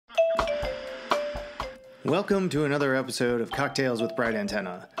Welcome to another episode of Cocktails with Bright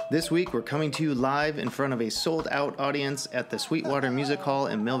Antenna. This week we're coming to you live in front of a sold-out audience at the Sweetwater Music Hall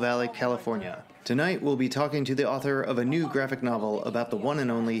in Mill Valley, California. Tonight we'll be talking to the author of a new graphic novel about the one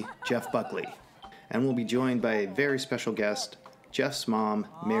and only Jeff Buckley. And we'll be joined by a very special guest, Jeff's mom,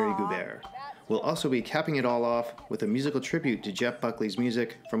 Mary Guibert. We'll also be capping it all off with a musical tribute to Jeff Buckley's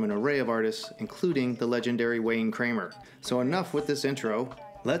music from an array of artists, including the legendary Wayne Kramer. So enough with this intro.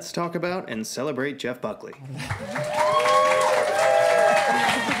 Let's talk about and celebrate Jeff Buckley.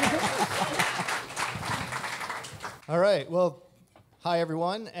 All right. Well, hi,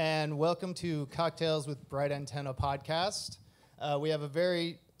 everyone, and welcome to Cocktails with Bright Antenna podcast. We have a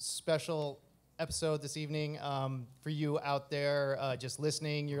very special episode this evening for you out there just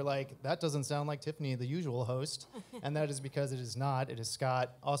listening. You're like, that doesn't sound like Tiffanie, the usual host. And that is because it is not. It is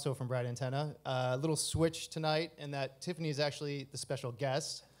Scott, also from Bright Antenna. A little switch tonight in that Tiffanie is actually the special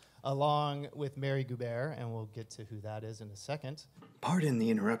guest, along with Mary Guibert, and we'll get to who that is in a second. Pardon the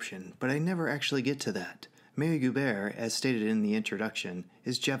interruption, but I never actually get to that. Mary Guibert, as stated in the introduction,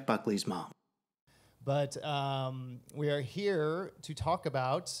 is Jeff Buckley's mom. But we are here to talk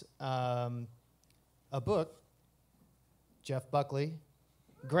about a book, Jeff Buckley,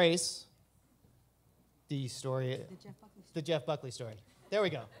 Grace, the story, the Jeff Buckley story. There we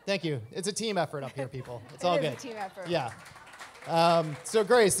go. Thank you. It's a team effort up here, people. It's all good. It's a team effort. Yeah. So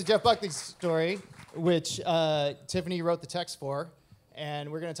Grace, the Jeff Buckley story, which Tiffanie wrote the text for,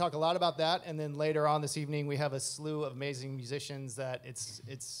 and we're going to talk a lot about that. And then later on this evening, we have a slew of amazing musicians that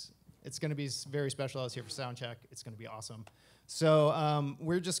it's going to be very special. I was here for sound check. It's going to be awesome. So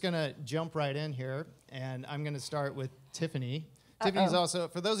we're just going to jump right in here, and I'm going to start with Tiffanie. Tiffany's also,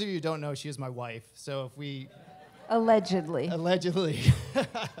 for those of you who don't know, she is my wife. So if we... Allegedly. Allegedly,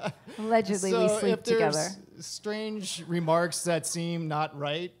 we sleep together. So if there's strange remarks that seem not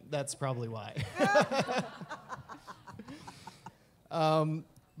right, that's probably why.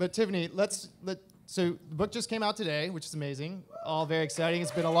 But Tiffanie, so the book just came out today, which is amazing. All very exciting.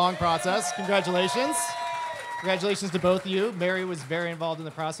 It's been a long process. Congratulations. Congratulations to both of you. Mary was very involved in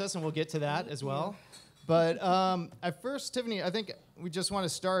the process, and we'll get to that as well. But at first, Tiffanie, I think we just want to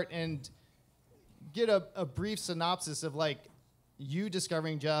start and get a brief synopsis of like you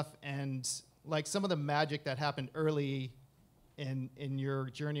discovering Jeff and like some of the magic that happened early in your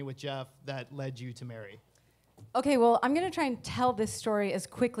journey with Jeff that led you to Mary. Okay, well, I'm going to try and tell this story as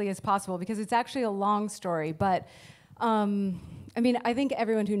quickly as possible because it's actually a long story, but I mean, I think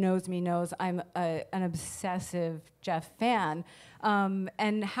everyone who knows me knows I'm an obsessive Jeff fan.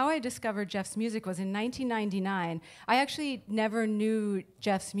 And how I discovered Jeff's music was in 1999. I actually never knew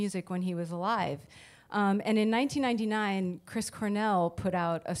Jeff's music when he was alive. And in 1999, Chris Cornell put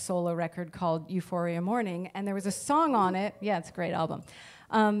out a solo record called Euphoria Morning, and there was a song on it. Yeah, it's a great album.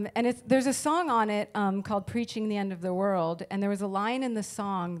 And there's a song on it called Preaching the End of the World, and there was a line in the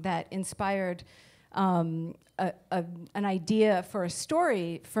song that inspired an idea for a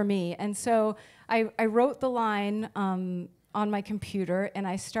story for me. And so I wrote the line on my computer, and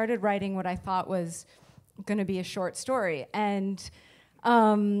I started writing what I thought was going to be a short story. And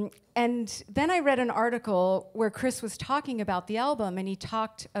then I read an article where Chris was talking about the album, and he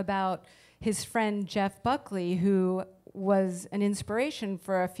talked about his friend Jeff Buckley, who was an inspiration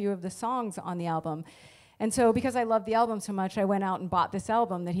for a few of the songs on the album. And so because I loved the album so much, I went out and bought this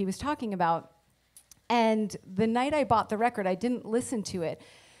album that he was talking about. And the night I bought the record, I didn't listen to it,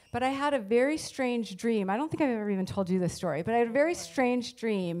 but I had a very strange dream. I don't think I've ever even told you this story, but I had a very strange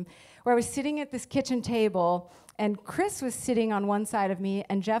dream where I was sitting at this kitchen table, and Chris was sitting on one side of me,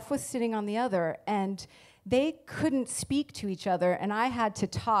 and Jeff was sitting on the other, and they couldn't speak to each other, and I had to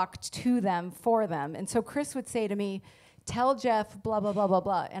talk to them for them. And so Chris would say to me, tell Jeff blah, blah, blah, blah,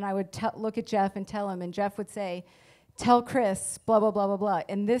 blah, and I would look at Jeff and tell him, and Jeff would say, tell Chris blah, blah, blah, blah, blah.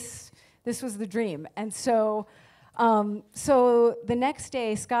 And this was the dream. And so the next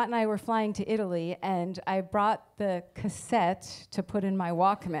day, Scott and I were flying to Italy, and I brought the cassette to put in my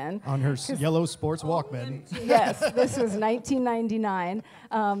Walkman. On her yellow sports Walkman. Yes, this was 1999.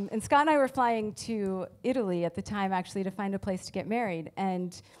 And Scott and I were flying to Italy at the time, actually, to find a place to get married.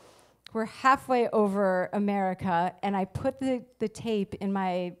 And we're halfway over America, and I put the tape in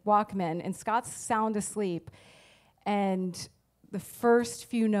my Walkman, and Scott's sound asleep. And the first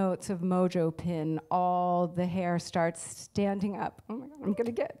few notes of Mojo Pin, all the hair starts standing up. Oh my God,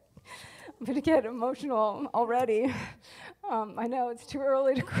 I'm gonna get emotional already. I know it's too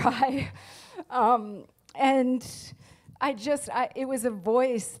early to cry. And it was a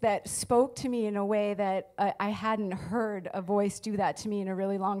voice that spoke to me in a way that I hadn't heard a voice do that to me in a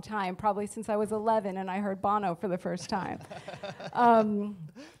really long time, probably since I was 11 and I heard Bono for the first time.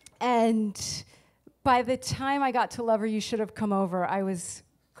 And by the time I got to Lover, You Should Have Come Over, I was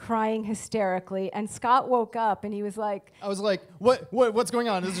crying hysterically, and Scott woke up and he was like, I was like, what's going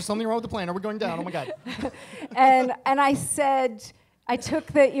on? Is there something wrong with the plane? Are we going down? Oh my God. and I said, I took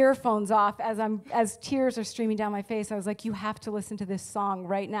the earphones off as tears are streaming down my face. I was like, you have to listen to this song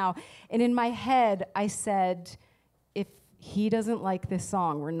right now. And in my head, I said, if he doesn't like this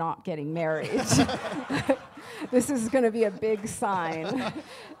song, we're not getting married. This is going to be a big sign.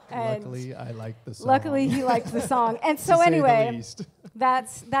 Luckily, I liked the song. Luckily, he liked the song. And so anyway,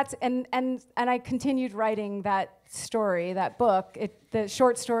 that's and I continued writing that story, that book. The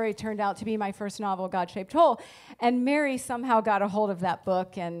short story turned out to be my first novel, God-Shaped Hole. And Mary somehow got a hold of that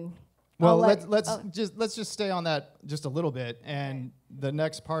book, and well, let's just stay on that just a little bit. And the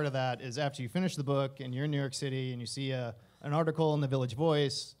next part of that is after you finish the book and you're in New York City and you see an article in the Village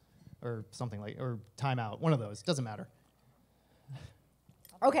Voice or something like, or Time Out, one of those, doesn't matter.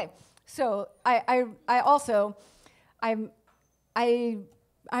 Okay, so I'm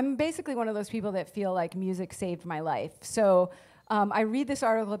basically one of those people that feel like music saved my life. So I read this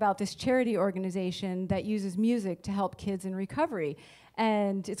article about this charity organization that uses music to help kids in recovery.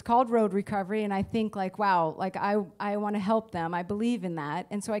 And it's called Road Recovery, and I think like, wow, like I want to help them. I believe in that.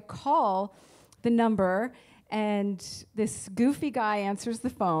 And so I call the number, and this goofy guy answers the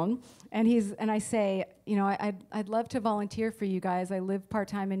phone, and I say, you know, I'd love to volunteer for you guys. I live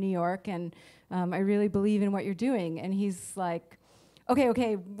part-time in New York, and I really believe in what you're doing. And he's like,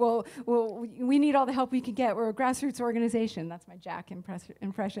 okay, well, we need all the help we can get. We're a grassroots organization. That's my Jack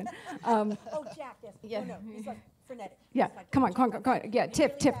impression. Oh, Jack, yes. Yeah. No, he's like frenetic. Yeah, come on. Yeah,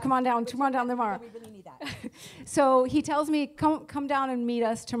 Tiff, come on down tomorrow. We really need that. So he tells me, come down and meet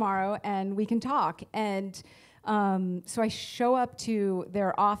us tomorrow, and we can talk. And so I show up to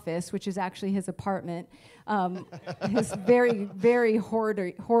their office, which is actually his apartment, his very, very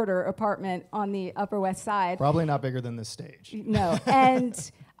hoarder apartment on the Upper West Side. Probably not bigger than this stage. No.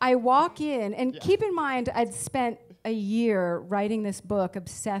 And I walk in, and keep in mind, I'd spent a year writing this book,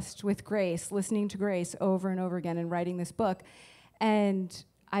 obsessed with Grace, listening to Grace over and over again and writing this book. And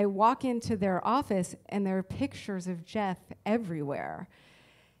I walk into their office, and there are pictures of Jeff everywhere.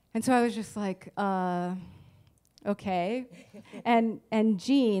 And so I was just like, okay. And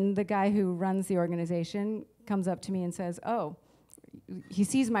Gene, the guy who runs the organization, comes up to me and says, oh, he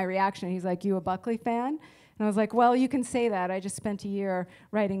sees my reaction. He's like, you a Buckley fan? And I was like, well, you can say that. I just spent a year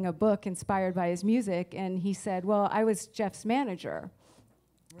writing a book inspired by his music. And he said, well, I was Jeff's manager.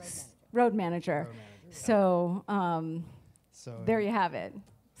 Road manager. So there you have it.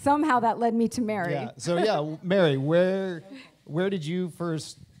 Somehow that led me to Mary. Yeah. So yeah, Mary, where did you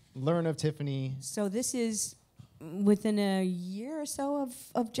first learn of Tiffanie? So this is within a year or so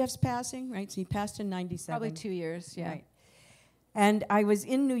of Jeff's passing, right? So he passed in 97. Probably 2 years, yeah. Right. And I was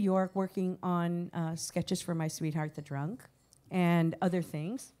in New York working on sketches for My Sweetheart the Drunk and other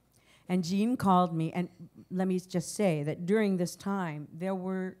things. And Gene called me, and let me just say that during this time, there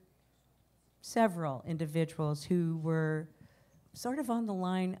were several individuals who were sort of on the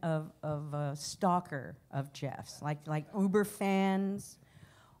line of a stalker of Jeff's, like Uber fans.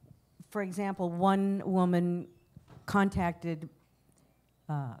 For example, one woman contacted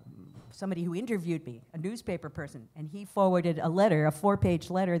somebody who interviewed me, a newspaper person, and he forwarded a letter, a 4-page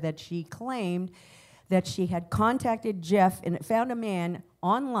letter that she claimed that she had contacted Jeff and found a man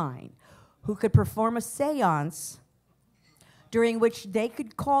online who could perform a seance during which they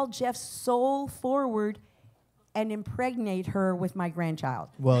could call Jeff's soul forward and impregnate her with my grandchild.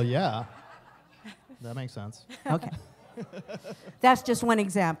 Well, yeah. That makes sense. Okay. That's just one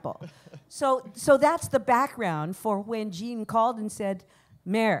example. So that's the background for when Gene called and said,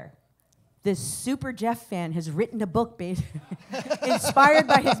 Mayor, this super Jeff fan has written a book based inspired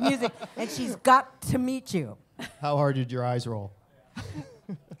by his music, and she's got to meet you. How hard did your eyes roll?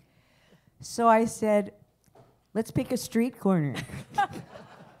 So I said, let's pick a street corner.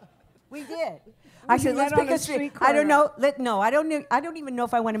 We did. I said, let's pick a street corner. I don't know. I don't even know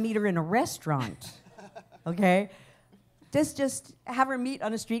if I want to meet her in a restaurant. Okay? Just have her meet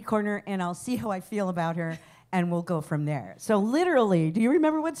on a street corner, and I'll see how I feel about her, and we'll go from there. So literally, do you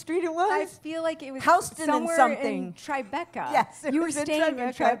remember what street it was? I feel like it was Houston somewhere and something. in Tribeca. Yes, you were staying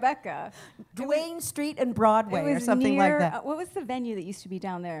in Tribeca. Duane Street and Broadway or something near, like that. What was the venue that used to be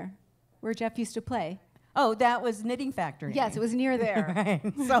down there, where Jeff used to play? Oh, that was Knitting Factory. Yes, it was near there. Right.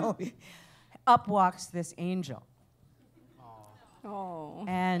 So up walks this angel. Oh.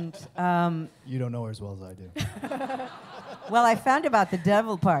 And you don't know her as well as I do. well, I found about the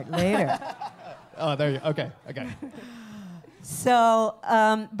devil part later. Oh, there you go. Okay. So,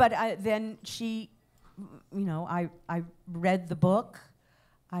 then she, I read the book.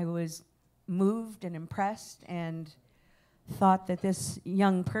 I was moved and impressed and thought that this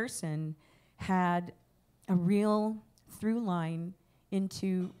young person had a real through line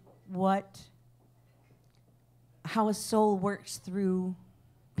into how a soul works through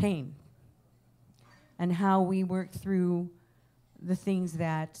pain and how we work through the things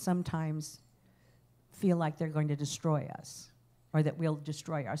that sometimes feel like they're going to destroy us, or that we'll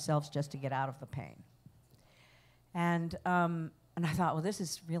destroy ourselves just to get out of the pain. And I thought, well, this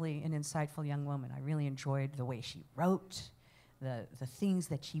is really an insightful young woman. I really enjoyed the way she wrote, the things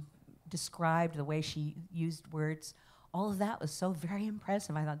that she described, the way she used words. All of that was so very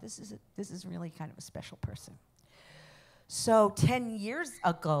impressive. I thought, this is really kind of a special person. So 10 years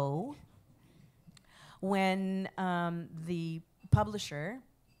ago, when the publisher,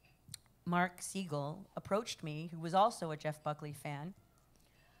 Mark Siegel, approached me, who was also a Jeff Buckley fan,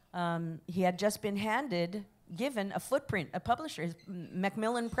 he had just been given a footprint. A publisher,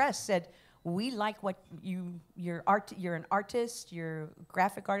 Macmillan Press, said, "We like what you're an artist, you're a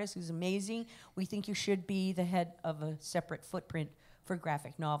graphic artist who's amazing. We think you should be the head of a separate footprint for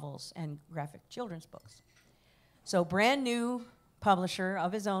graphic novels and graphic children's books." So brand new publisher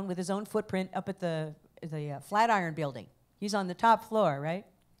of his own, with his own footprint, up at the Flatiron building. He's on the top floor, right?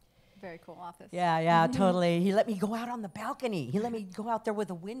 Very cool office. Yeah, totally. He let me go out on the balcony. He let me go out there where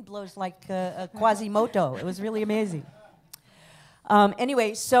the wind blows like a Quasimodo. It was really amazing.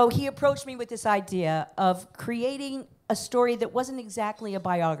 Anyway, so he approached me with this idea of creating a story that wasn't exactly a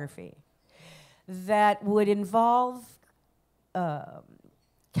biography, that would involve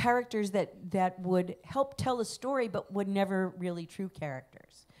characters that would help tell a story but would never really true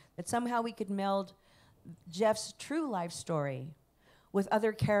characters. That somehow we could meld Jeff's true life story with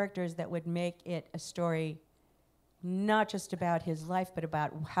other characters that would make it a story not just about his life, but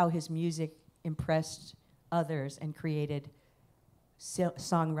about how his music impressed others and created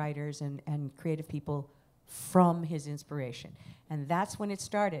songwriters and creative people from his inspiration. And that's when it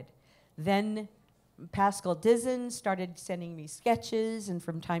started. Then Pascal Dizin started sending me sketches, and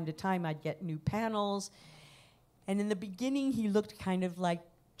from time to time I'd get new panels. And in the beginning he looked kind of like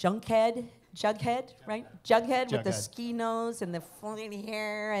Jughead, right? Jughead with the ski nose and the floaty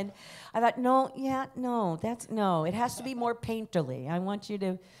hair. And I thought, no, it has to be more painterly. I want you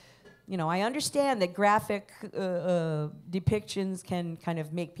to, I understand that graphic depictions can kind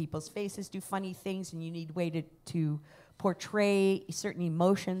of make people's faces do funny things, and you need way to portray certain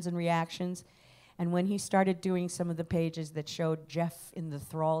emotions and reactions. And when he started doing some of the pages that showed Jeff in the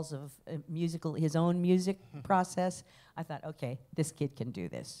thralls of his own music process, I thought, okay, this kid can do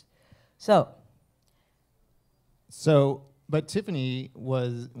this. But Tiffanie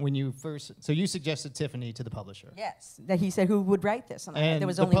was, when you first, so you suggested Tiffanie to the publisher. Yes, that he said who would write this. And there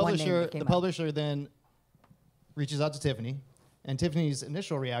was only one name that came the up. publisher then reaches out to Tiffanie, and Tiffany's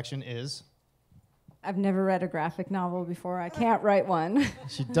initial reaction is? I've never read a graphic novel before. I can't write one.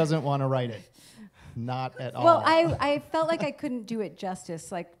 She doesn't want to write it. Not at all. Well, I felt like I couldn't do it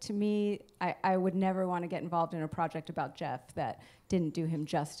justice. Like, to me, I would never want to get involved in a project about Jeff that didn't do him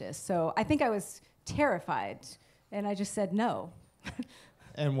justice. So I think I was terrified, and I just said no.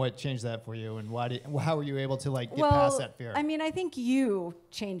 And what changed that for you, and how were you able to get past that fear? I mean, I think you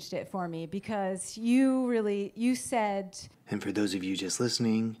changed it for me, because you said... And for those of you just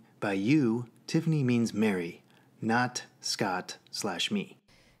listening, by you, Tiffanie means Mary, not Scott/me.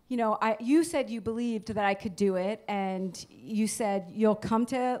 You said you believed that I could do it, and you said you'll come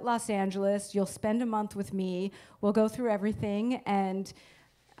to Los Angeles, you'll spend a month with me, we'll go through everything, and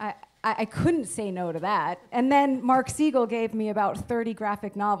I couldn't say no to that. And then Mark Siegel gave me about 30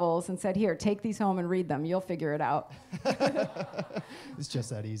 graphic novels and said, here, take these home and read them, you'll figure it out. It's just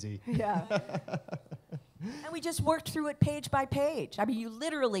that easy. Yeah. And we just worked through it page by page. I mean, you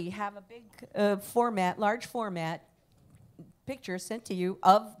literally have a big large format picture sent to you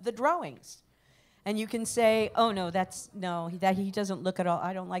of the drawings, and you can say, oh no, that he doesn't look at all,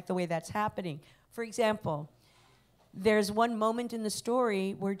 I don't like the way that's happening. For example, there's one moment in the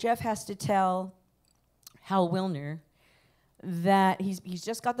story where Jeff has to tell Hal Wilner that he's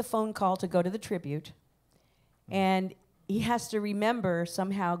just got the phone call to go to the tribute, and he has to remember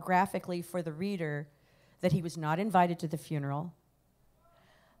somehow graphically for the reader that he was not invited to the funeral,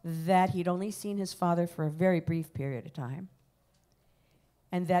 that he'd only seen his father for a very brief period of time,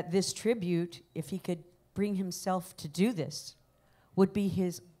 and that this tribute, if he could bring himself to do this, would be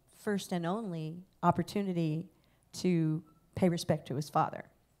his first and only opportunity to pay respect to his father.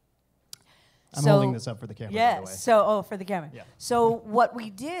 I'm holding this up for the camera, by the way. For the camera. Yeah. So what we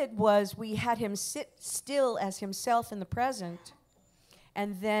did was we had him sit still as himself in the present,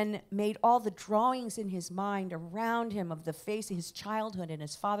 and then made all the drawings in his mind around him of the face of his childhood and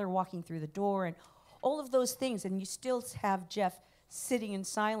his father walking through the door and all of those things. And you still have Jeff sitting in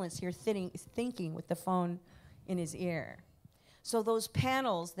silence here thinking with the phone in his ear. So those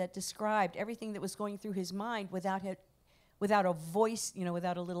panels that described everything that was going through his mind without a voice,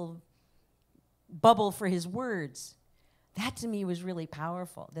 without a little bubble for his words, that to me was really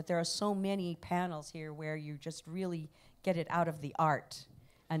powerful, that there are so many panels here where you just really get it out of the art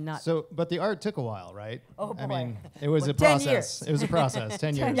and not... But the art took a while, right? Oh, boy. I mean, it was a 10 process. years. It was a process,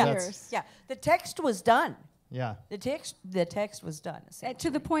 10 years. 10 years. Yeah, the text was done. Yeah. The text was done.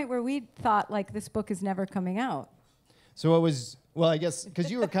 To the point where we thought, like, this book is never coming out. So it was, well, I guess, because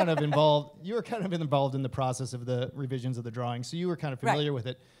you were kind of involved in the process of the revisions of the drawing, so you were kind of familiar with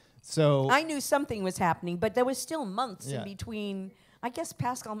it. So I knew something was happening, but there was still months Yeah. in between. I guess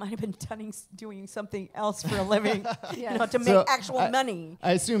Pascal might have been doing something else for a living, to make So actual money.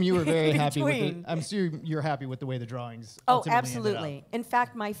 I assume you were very happy with between. it. I'm sure you're happy with the way the drawings Oh, ultimately ended absolutely. up. In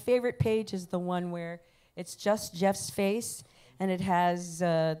fact, my favorite page is the one where it's just Jeff's face, and it has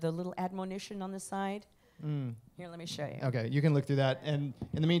the little admonition on the side. Here, let me show you. Okay, you can look through that. And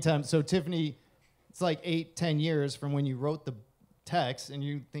in the meantime, so Tiffanie, it's like 8-10 years from when you wrote the text and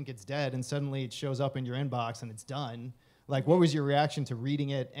you think it's dead, and suddenly it shows up in your inbox and it's done. Like, what was your reaction to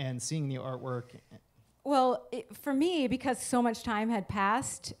reading it and seeing the artwork? Well, for me, because so much time had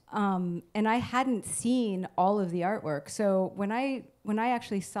passed, and I hadn't seen all of the artwork. So when I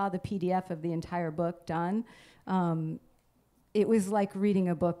actually saw the PDF of the entire book done, it was like reading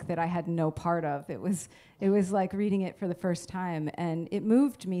a book that I had no part of. It was like reading it for the first time, and it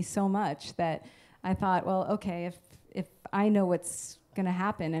moved me so much that I thought, well, okay, if I know what's going to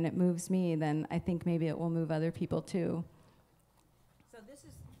happen and it moves me, then I think maybe it will move other people too. So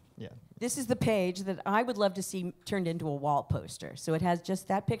Yeah. this is the page that I would love to see turned into a wall poster. So it has just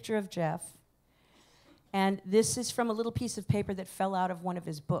that picture of Jeff, and this is from a little piece of paper that fell out of one of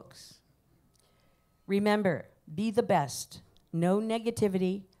his books. Remember, be the best. No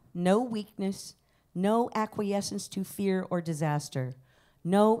negativity, no weakness, no acquiescence to fear or disaster,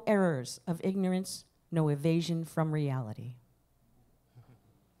 no errors of ignorance, no evasion from reality.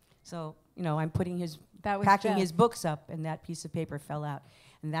 So, I'm packing Jeff. his books up, and that piece of paper fell out.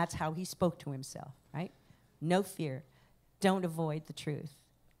 And that's how he spoke to himself, right? No fear. Don't avoid the truth.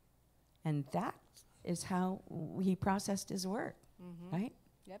 And that is how he processed his work, right?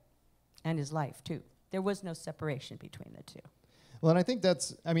 Yep. And his life, too. There was no separation between the two. Well, and I think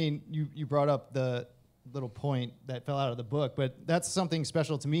you brought up the little point that fell out of the book, but that's something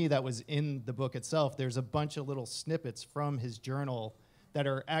special to me that was in the book itself. There's a bunch of little snippets from his journal that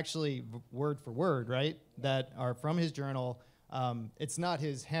are actually word for word, right? That are from his journal. It's not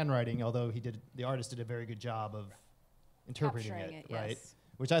his handwriting, although the artist did a very good job of interpreting it, right? Yes.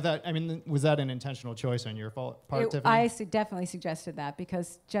 Which I thought, was that an intentional choice on your part, Tiffanie? I definitely suggested that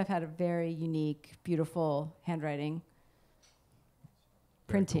because Jeff had a very unique, beautiful handwriting.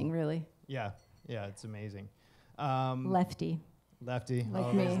 Printing, cool. really. Yeah, it's amazing. Lefty. Lefty, Like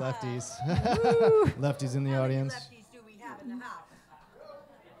all me. those lefties. Lefties in the audience. lefties do we have in the house?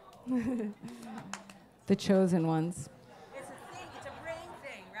 The chosen ones. It's a thing. It's a brain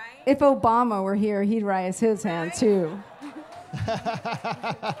thing, right? If Obama were here, he'd raise his hand too. And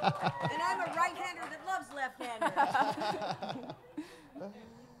I'm a right-hander that loves left-handers.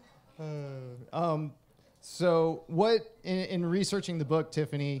 So what, in researching the book,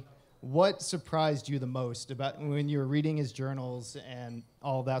 Tiffanie, what surprised you the most about when you were reading his journals and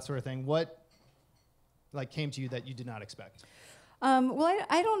all that sort of thing? What came to you that you did not expect? Well,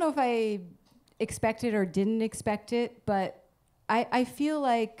 I don't know if I expected or didn't expect it, but I feel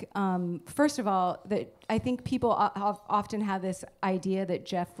like, first of all, that I think people often have this idea that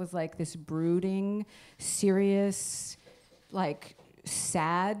Jeff was like this brooding, serious,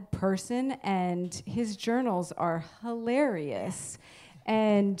 sad person, and his journals are hilarious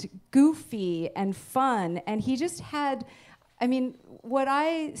and goofy and fun, and he just had, what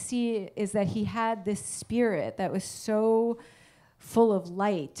I see is that he had this spirit that was so full of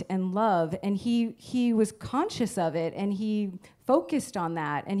light and love, and he was conscious of it, and he focused on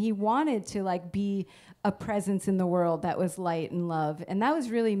that, and he wanted to be a presence in the world that was light and love, and that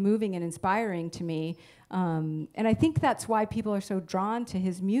was really moving and inspiring to me. And I think that's why people are so drawn to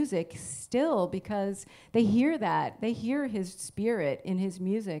his music still, because they hear that. They hear his spirit in his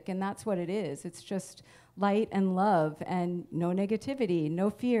music, and that's what it is. It's just light and love and no negativity, no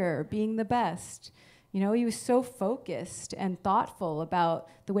fear, being the best. He was so focused and thoughtful about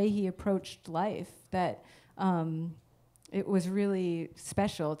the way he approached life that it was really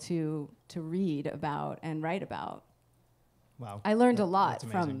special to read about and write about. Wow. I learned a lot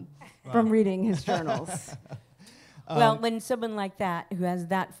That's amazing. from reading his journals. Well, when someone like that, who has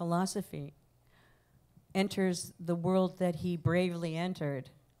that philosophy, enters the world that he bravely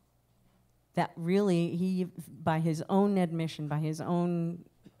entered, that really he, by his own admission, by his own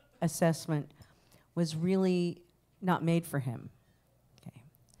assessment, was really not made for him.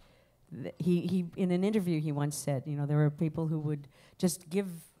 Okay. He in an interview he once said, you know, there were people who would just give,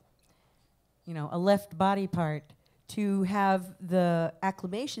 you know, a left body part to have the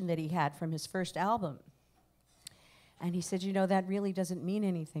acclamation that he had from his first album. And he said, you know, that really doesn't mean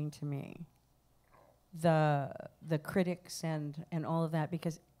anything to me. The critics and all of that,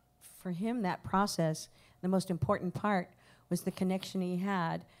 because for him that process, the most important part was the connection he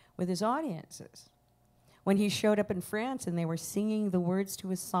had with his audiences. When he showed up in France and they were singing the words to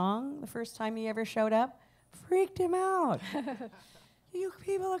his song the first time he ever showed up, freaked him out. You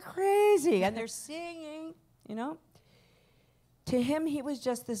people are crazy. And they're singing, you know. To him, he was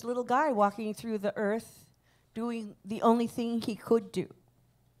just this little guy walking through the earth, doing the only thing he could do,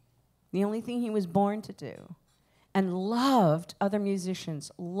 the only thing he was born to do, and loved other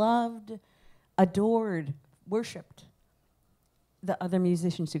musicians, loved, adored, worshipped the other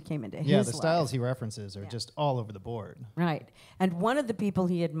musicians who came into his life. Yeah, the styles he references are just all over the board. Right. And one of the people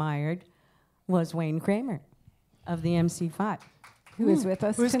he admired was Wayne Kramer of the MC5. Who is with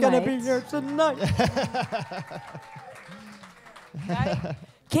us Who's tonight. going to be here tonight?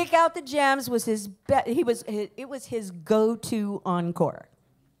 Kick Out the Jams was his it was his go-to encore.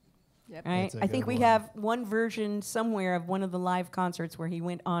 Yep. Right? I think we have one version somewhere of one of the live concerts where he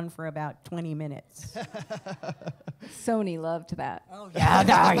went on for about 20 minutes. Sony loved that. Oh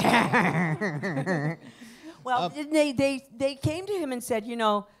yeah. Well, they came to him and said, you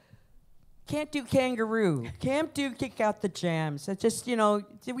know, can't do Kangaroo, can't do Kick Out the Jams. It's just, you know,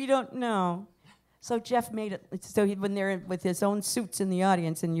 we don't know. So Jeff made it. So when they're with his own suits in the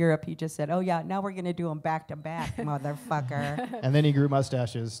audience in Europe, he just said, "Oh yeah, now we're gonna do them back to back, motherfucker." And then he grew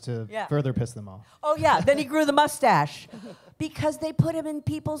mustaches to further piss them off. Oh yeah, then he grew the mustache because they put him in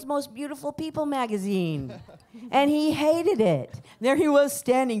People's Most Beautiful People magazine, and he hated it. There he was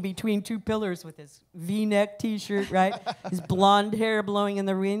standing between two pillars with his V-neck T-shirt, right, his blonde hair blowing in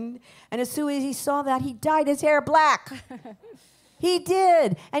the wind, and as soon as he saw that, he dyed his hair black. He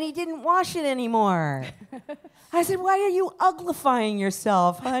did, and he didn't wash it anymore. I said, "Why are you uglifying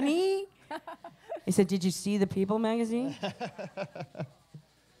yourself, honey?" He said, "Did you see the People magazine?"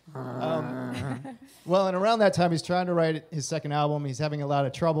 Well, and around that time, he's trying to write his second album. He's having a lot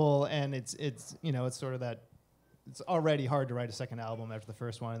of trouble, and it's you know, it's sort of that. It's already hard to write a second album after the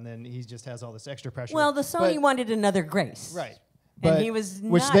first one, and then he just has all this extra pressure. Well, the Sony wanted another Grace, right? And But he was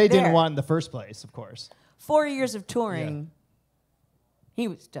which not they there. didn't want in the first place, of course. 4 years of touring. Yeah. He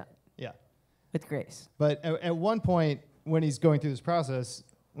was done Yeah. with Grace. But at one point, when he's going through this process,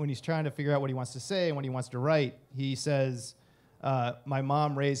 when he's trying to figure out what he wants to say and what he wants to write, he says, "My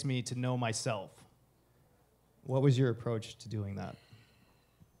mom raised me to know myself." What was your approach to doing that?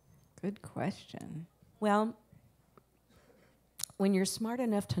 Good question. Well, when you're smart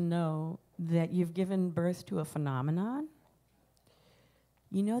enough to know that you've given birth to a phenomenon,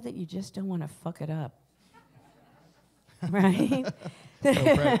 you know that you just don't want to fuck it up. Right?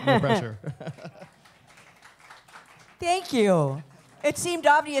 No pressure. Thank you. It seemed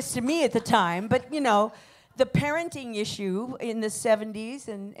obvious to me at the time, but you know, the parenting issue in the 70s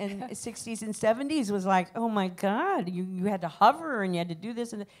and 60s and 70s was like, oh my God, you had to hover and you had to do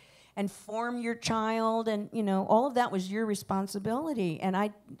this and form your child, and you know, all of that was your responsibility.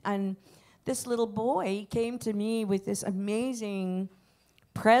 And this little boy came to me with this amazing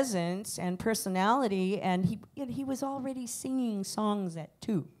presence and personality, and he was already singing songs at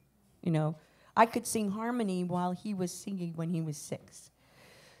 2. You know, I could sing harmony while he was singing when he was 6.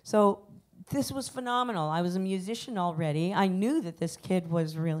 So this was phenomenal. I was a musician already. I knew that this kid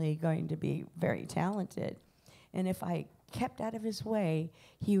was really going to be very talented, and if I kept out of his way,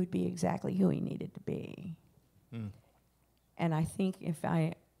 he would be exactly who he needed to be. And I think if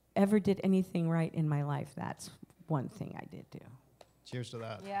I ever did anything right in my life, that's one thing I did do. Cheers to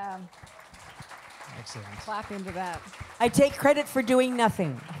that. Yeah. Excellent. Clap into that. I take credit for doing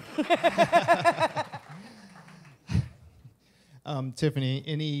nothing. Tiffanie,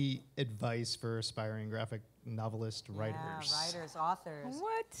 any advice for aspiring graphic novelist writers? Yeah, writers, authors.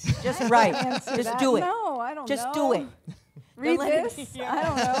 What? Just write. Answer Just that. do it. No, I don't know. Just do it. Read Don't let it this. be- I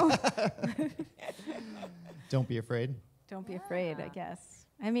don't know. Don't be afraid. Don't be afraid, I guess.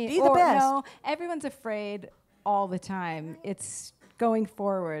 I mean, Be the or best. no, everyone's afraid all the time. It's going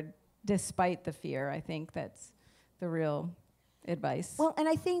forward despite the fear. I think that's the real advice. Well, and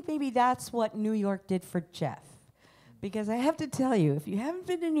I think maybe that's what New York did for Jeff. Because I have to tell you, if you haven't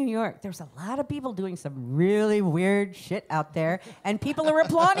been to New York, there's a lot of people doing some really weird shit out there, and people are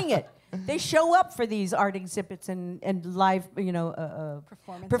applauding it. They show up for these art exhibits and live,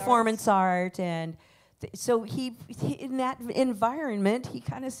 performance art. And so he, in that environment, he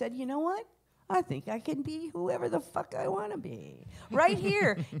kind of said, you know what? I think I can be whoever the fuck I want to be right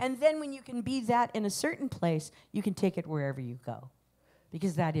here. And then when you can be that in a certain place, you can take it wherever you go,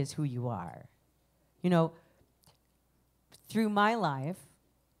 because that is who you are. You know, through my life,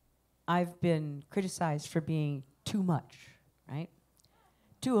 I've been criticized for being too much, right?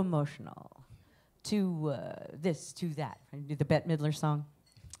 Too emotional, too this, too that. I do the Bette Midler song.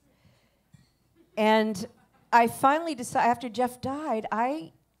 And I finally decided, after Jeff died,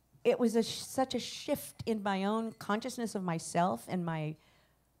 it was such a shift in my own consciousness of myself and my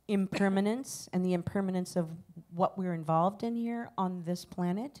impermanence and the impermanence of what we're involved in here on this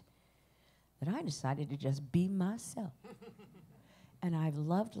planet that I decided to just be myself. And I've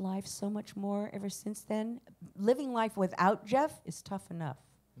loved life so much more ever since then. Living life without Jeff is tough enough.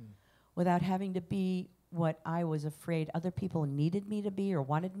 Without having to be what I was afraid other people needed me to be or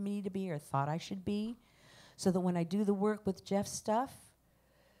wanted me to be or thought I should be. So that when I do the work with Jeff's stuff,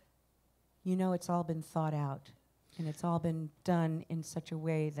 you know, it's all been thought out. And it's all been done in such a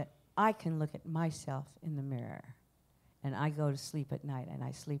way that I can look at myself in the mirror. And I go to sleep at night and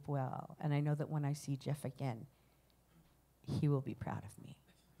I sleep well. And I know that when I see Jeff again, he will be proud of me.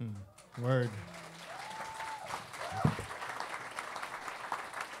 Word.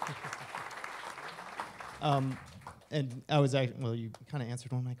 And I was actually, well, you kind of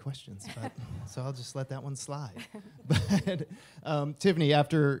answered one of my questions, but so I'll just let that one slide. But Tiffanie,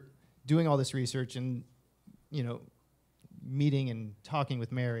 after doing all this research and, you know, meeting and talking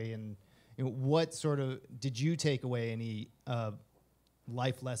with Mary, and you know, what sort of, did you take away any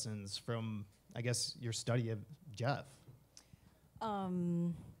life lessons from, I guess, your study of Jeff?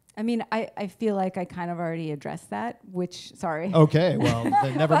 I mean, I feel like I kind of already addressed that, which, sorry. Okay, well,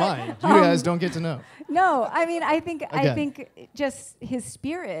 then never mind. You guys don't get to know. No, I mean, I think just his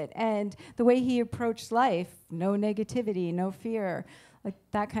spirit and the way he approached life, no negativity, no fear, like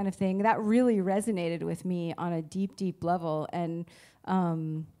that kind of thing, that really resonated with me on a deep, deep level. And,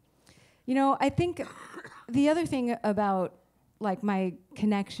 you know, I think the other thing about, like, my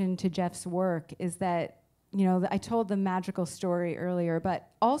connection to Jeff's work is that, you know, I told the magical story earlier, but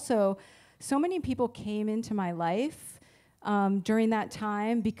also so many people came into my life during that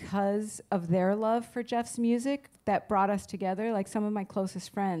time because of their love for Jeff's music that brought us together, like some of my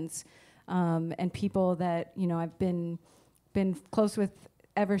closest friends and people that, you know, I've been close with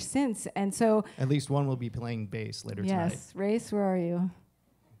ever since. And so at least one will be playing bass later tonight. Yes, Race, where are you?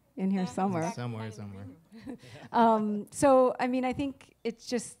 In here somewhere. Somewhere. So, I mean, I think it's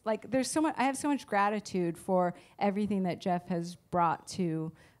just like I have so much gratitude for everything that Jeff has brought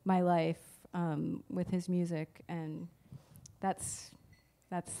to my life with his music, and that's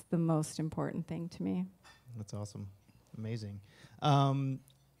the most important thing to me. That's awesome. Amazing.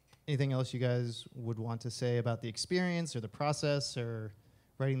 Anything else you guys would want to say about the experience or the process or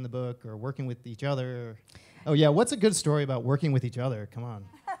writing the book or working with each other? Oh, yeah, what's a good story about working with each other? Come on.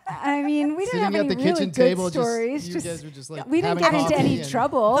 I mean, we didn't have any really good stories. You guys were just like we didn't get into any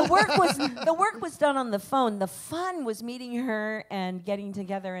trouble. The work was done on the phone. The fun was meeting her and getting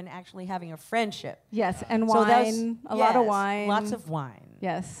together and actually having a friendship. Yes, and wine, a lot of wine. Lots of wine.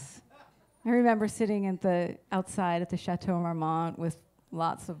 Yes. I remember sitting outside at the Chateau Marmont with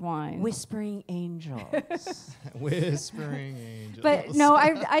lots of wine. Whispering angels. Whispering angels. But no,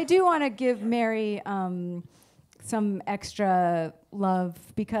 I do want to give Mary some extra love,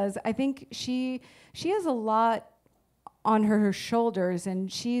 because I think she has a lot on her shoulders,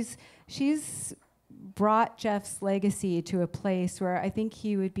 and she's brought Jeff's legacy to a place where I think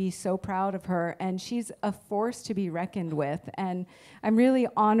he would be so proud of her, and she's a force to be reckoned with, and I'm really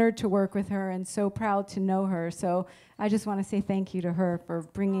honored to work with her and so proud to know her. So I just want to say thank you to her for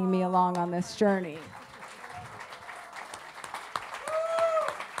bringing me along on this journey.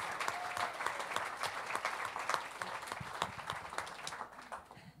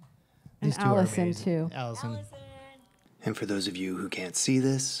 And Allison, too. Allison. And for those of you who can't see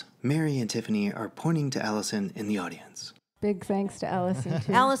this, Mary and Tiffanie are pointing to Allison in the audience. Big thanks to Allison,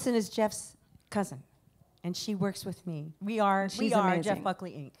 too. Allison is Jeff's cousin, and she works with me. We are amazing. Jeff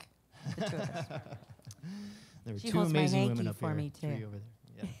Buckley, Inc., the two of us. There were She two holds my amazing women hanky up for here. me, too. Three over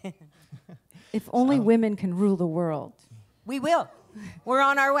there. Yeah. If only women can rule the world. We will. We're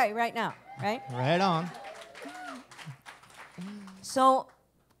on our way right now, right? Right on. So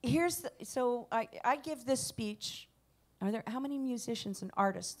I give this speech. How many musicians and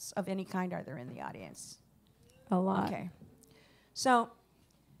artists of any kind are there in the audience? A lot. Okay. So,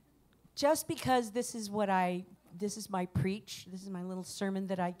 just because this is my preach, this is my little sermon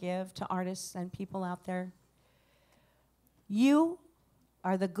that I give to artists and people out there. You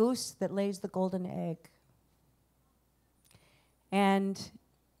are the goose that lays the golden egg. And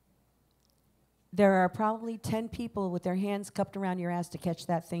there are probably 10 people with their hands cupped around your ass to catch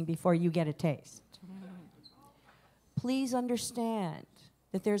that thing before you get a taste. Please understand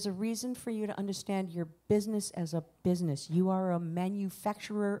that there's a reason for you to understand your business as a business. You are a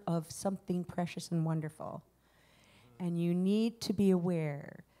manufacturer of something precious and wonderful. And you need to be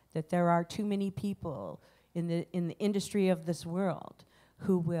aware that there are too many people in the industry of this world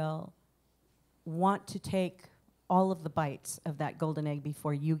who will want to take all of the bites of that golden egg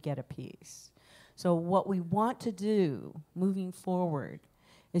before you get a piece. So what we want to do moving forward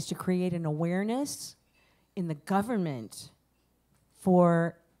is to create an awareness in the government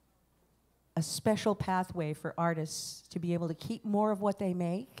for a special pathway for artists to be able to keep more of what they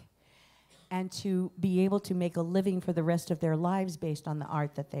make and to be able to make a living for the rest of their lives based on the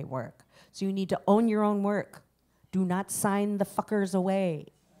art that they work. So you need to own your own work. Do not sign the fuckers away.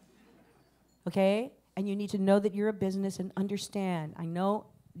 Okay? And you need to know that you're a business and understand. I know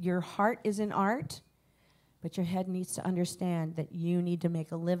your heart is in art, but your head needs to understand that you need to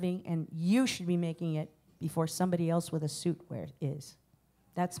make a living and you should be making it before somebody else with a suit is.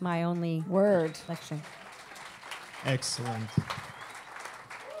 That's my only word lection. Excellent.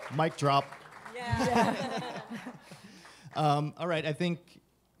 Mic drop. Yeah. All right, I think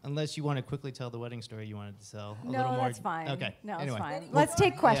unless you want to quickly tell the wedding story you wanted to tell a little more. No, that's fine. Okay. No, anyway. it's fine. Let's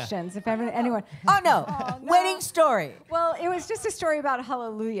take questions if anyone. Oh, no. No. Wedding story. Well, it was just a story about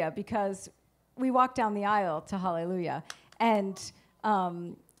Hallelujah because we walked down the aisle to Hallelujah, and I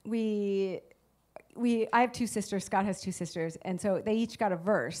have two sisters. Scott has two sisters, and so they each got a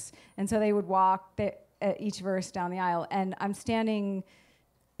verse, and so they would walk each verse down the aisle, and I'm standing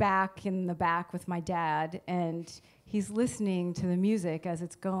back in the back with my dad, and he's listening to the music as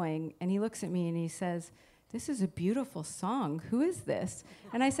it's going, and he looks at me and he says, "This is a beautiful song. Who is this?"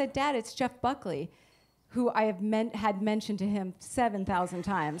 And I said, "Dad, it's Jeff Buckley," who I had mentioned to him 7,000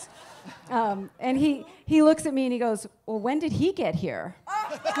 times. And he looks at me and he goes, "Well, when did he get here?"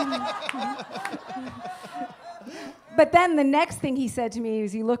 But then the next thing he said to me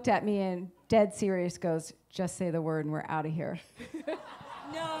is he looked at me and dead serious goes, "Just say the word and we're out of here."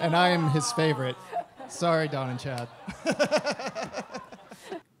 No. And I am his favorite. Sorry, Don and Chad.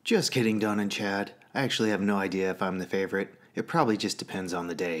 Just kidding, Don and Chad. I actually have no idea if I'm the favorite. It probably just depends on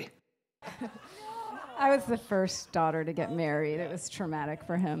the day. I was the first daughter to get married. It was traumatic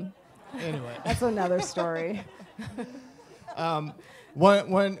for him. Anyway. That's another story. We're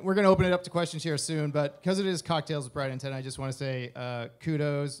going to open it up to questions here soon, but because it is Cocktails with Bright Intent, I just want to say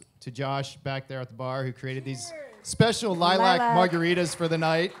kudos to Josh back there at the bar who created these special lilac margaritas for the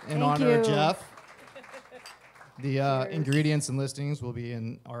night in honor of Jeff. The ingredients and listings will be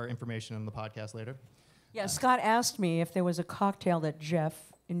in our information on the podcast later. Yeah, Scott asked me if there was a cocktail that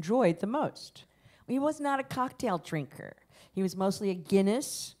Jeff enjoyed the most. He was not a cocktail drinker. He was mostly a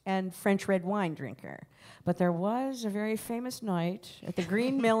Guinness and French red wine drinker. But there was a very famous night at the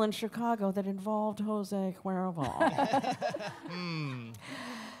Green Mill in Chicago that involved Jose Cuervo.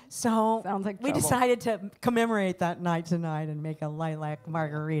 So we decided to commemorate that night tonight and make a lilac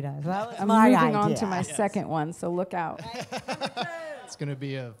margarita. So that was I'm my moving idea. on to my second one, so look out. It's going to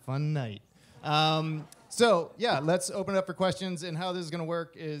be a fun night. So, yeah, let's open it up for questions. And how this is going to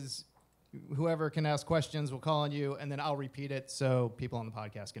work is whoever can ask questions will call on you, and then I'll repeat it so people on the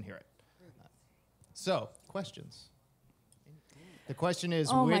podcast can hear it. So, questions. The question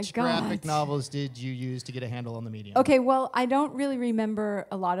is, which graphic novels did you use to get a handle on the medium? Okay, well, I don't really remember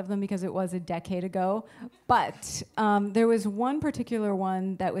a lot of them because it was a decade ago, but there was one particular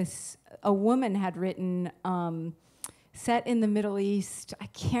one that was a woman had written set in the Middle East. I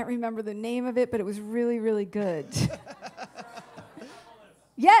can't remember the name of it, but it was really, really good.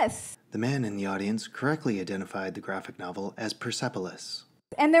 Yes. The man in the audience correctly identified the graphic novel as Persepolis.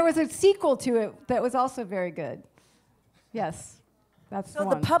 And there was a sequel to it that was also very good. Yes. That's So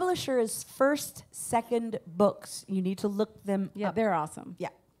the publisher is First Second Books. You need to look them up. Yeah, they're awesome. Yeah.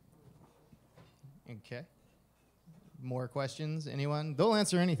 Okay. More questions? Anyone? They'll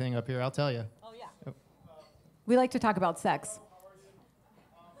answer anything up here, I'll tell you. Oh, yeah. Oh. We like to talk about sex.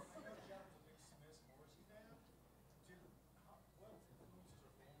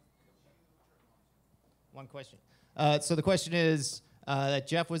 One question. So the question is that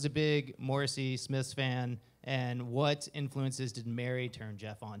Jeff was a big Morrissey Smiths fan, and what influences did Mary turn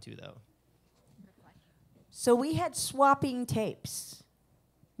Jeff onto, though? So we had swapping tapes.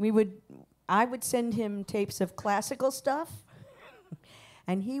 We would I would send him tapes of classical stuff,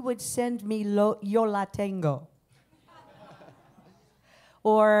 and he would send me Yo La Tengo.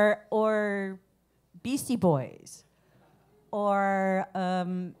 or Beastie Boys. Or,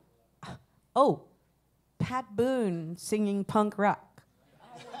 Pat Boone singing punk rock.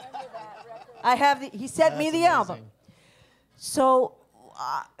 I remember that record. I have he sent me the amazing. album. So,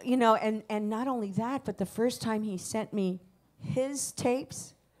 you know, and not only that, but the first time he sent me his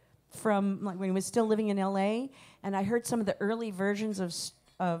tapes from like when he was still living in LA, and I heard some of the early versions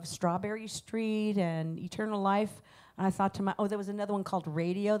of Strawberry Street and Eternal Life, and I thought to there was another one called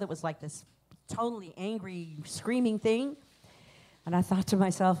Radio that was like this totally angry, screaming thing. And I thought to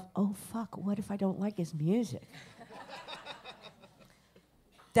myself, oh, fuck, what if I don't like his music?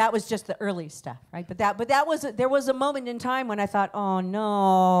 That was just the early stuff, right? There was a moment in time when I thought, oh,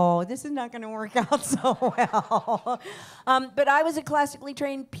 no, this is not going to work out so well. But I was a classically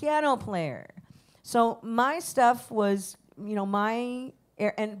trained piano player. So my stuff was, you know,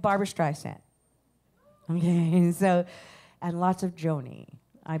 and Barbra Streisand. Okay, so, and lots of Joni.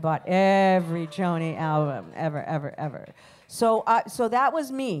 I bought every Joni album ever. So that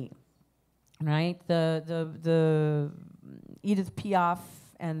was me, right? The Edith Piaf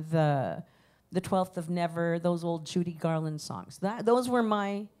and the 12th of Never, those old Judy Garland songs. Those were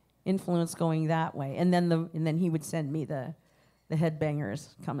my influence going that way. And then he would send me the headbangers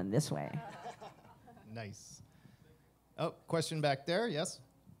coming this way. Nice. Oh, question back there. Yes.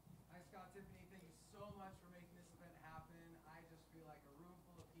 Hi, Scott, Tiffany. Thank you so much for making this event happen. I just feel like a room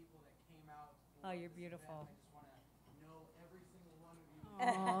full of people that came out. Oh, you're beautiful. I just want to know every single one of you.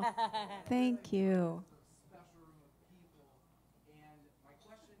 Thank you. It's a special room of people. And my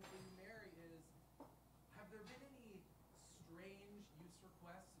question in there is, have there been any strange use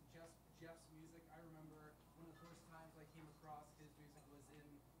requests of Jeff's music? I remember one of the first times I came across his music was in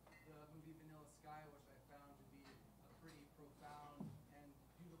the movie Vanilla Sky, which I found to be a pretty profound and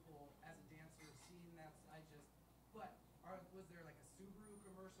beautiful as a dancer scene. Was there like a Subaru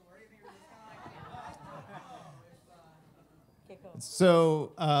commercial or anything? Or just kind of like,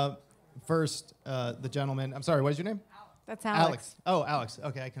 So, first, the gentleman. I'm sorry, what is your name? That's Alex. Oh, Alex.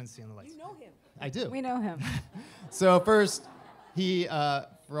 Okay, I couldn't see on the lights. You know him. I do. We know him. So first, he,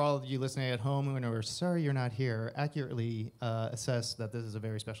 for all of you listening at home, when we're sorry you're not here, accurately assessed that this is a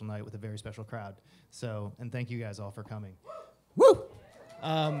very special night with a very special crowd. So, and thank you guys all for coming. Woo!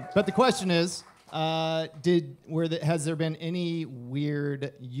 But the question is, has there been any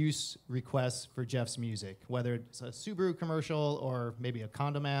weird use requests for Jeff's music? Whether it's a Subaru commercial or maybe a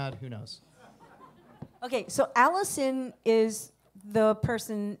condom ad, who knows? Okay, so Allison is the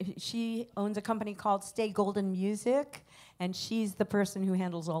person, she owns a company called Stay Golden Music, and she's the person who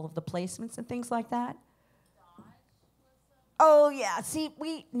handles all of the placements and things like that. Oh yeah, see,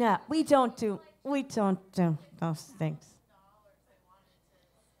 we don't do those things.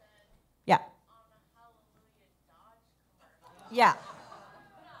 Yeah. Yeah.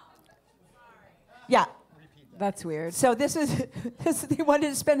 Yeah. That's weird. So this they wanted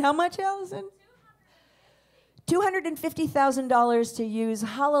to spend how much, Allison? $250,000 to use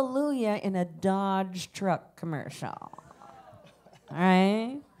Hallelujah in a Dodge truck commercial. All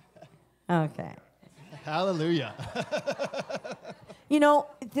right? Okay. Hallelujah. You know,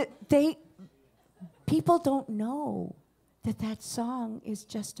 people don't know that song is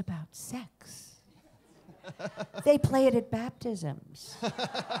just about sex. They play it at baptisms,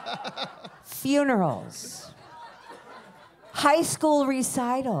 funerals, high school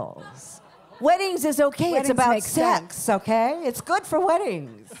recitals. Weddings is okay. Weddings it's about make sex, sense. okay? It's good for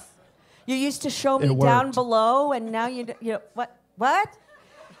weddings. You used to show me It down worked. below, and now you what?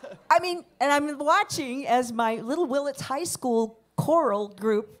 I mean, and I'm watching as my Little Willits High School choral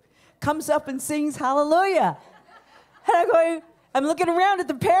group comes up and sings Hallelujah. And I'm looking around at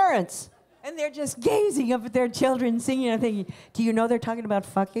the parents, and they're just gazing up at their children singing. I'm thinking, do you know they're talking about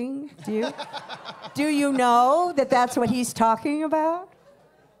fucking? Do you know that that's what he's talking about?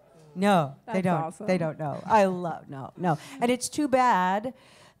 No, they That's don't. awesome. They don't know. No. And it's too bad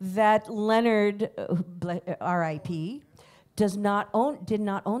that Leonard, R.I.P., did not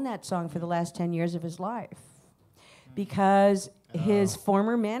own that song for the last 10 years of his life because his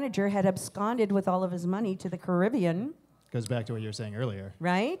former manager had absconded with all of his money to the Caribbean. Goes back to what you were saying earlier.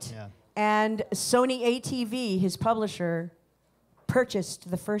 Right? Yeah. And Sony ATV, his publisher,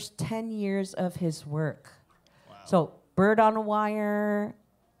 purchased the first 10 years of his work. Wow. So Bird on a Wire,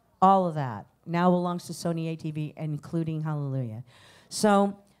 all of that now belongs to Sony ATV, including Hallelujah.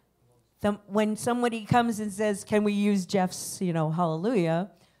 So when somebody comes and says, can we use Jeff's,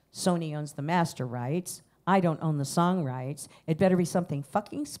 Hallelujah, Sony owns the master rights. I don't own the song rights. It better be something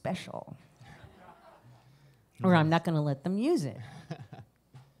fucking special. or I'm not going to let them use it.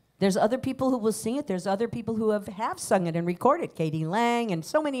 There's other people who will sing it. There's other people who have sung it and recorded, Katie Lang and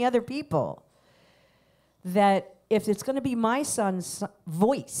so many other people, that if it's going to be my son's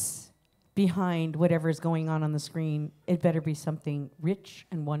voice behind whatever is going on the screen, it better be something rich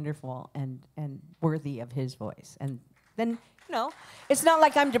and wonderful and worthy of his voice. And then, it's not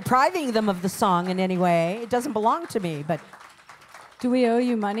like I'm depriving them of the song in any way. It doesn't belong to me, but... Do we owe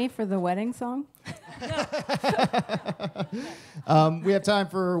you money for the wedding song? We have time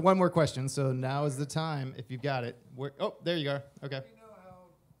for one more question, so now is the time if you've got it. Oh, there you go. Okay. We know how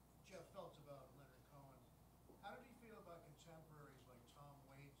Jeff felt about Leonard Cohen. How did he feel about contemporaries like Tom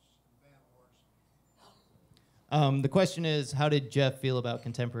Waits and Van Morrison? The question is, how did Jeff feel about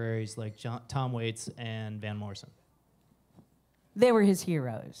contemporaries like Tom Waits and Van Morrison? They were his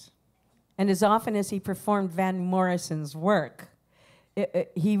heroes. And as often as he performed Van Morrison's work,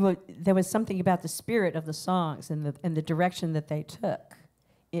 there was something about the spirit of the songs and the direction that they took,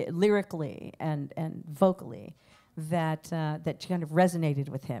 lyrically and vocally, that kind of resonated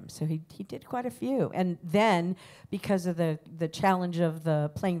with him. So he did quite a few. And then, because of the challenge of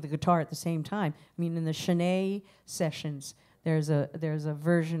playing the guitar at the same time, I mean, in the Shanae sessions, there's a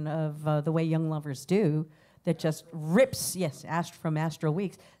version of The Way Young Lovers Do that just rips, from Astral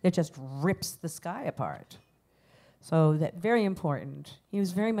Weeks, that just rips the sky apart. So that very important. He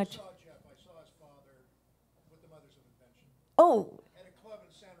was very much. I saw Jeff. I saw his father with the Mothers of Invention. Oh, At a club in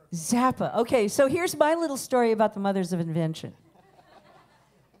San Rafael. Zappa. Okay, so here's my little story about the Mothers of Invention.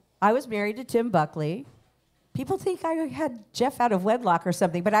 I was married to Tim Buckley. People think I had Jeff out of wedlock or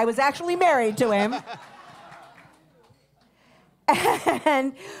something, but I was actually married to him.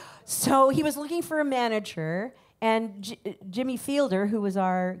 And so he was looking for a manager, and Jimmy Fielder, who was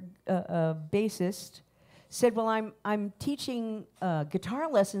our bassist, said, well, I'm teaching guitar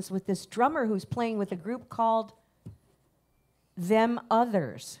lessons with this drummer who's playing with a group called Them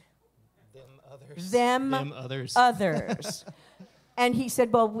Others. Them Others. And he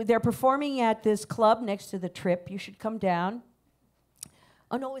said, well, they're performing at this club next to the Trip. You should come down.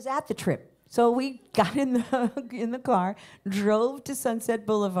 Oh, no, it was at the Trip. So we got in the car, drove to Sunset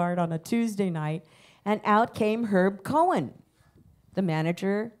Boulevard on a Tuesday night, and out came Herb Cohen, the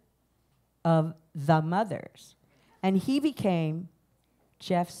manager of The Mothers. And he became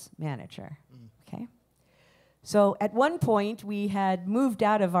Jeff's manager. Okay? So at one point, we had moved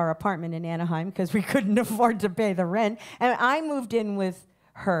out of our apartment in Anaheim because we couldn't afford to pay the rent. And I moved in with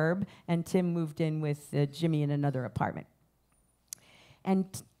Herb, and Tim moved in with Jimmy in another apartment. And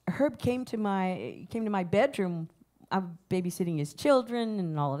Herb came to my bedroom. I'm babysitting his children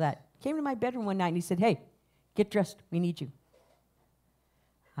and all of that. Came to my bedroom one night and he said, hey, get dressed. We need you.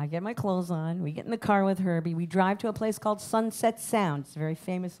 I get my clothes on. We get in the car with Herbie. We drive to a place called Sunset Sound. It's a very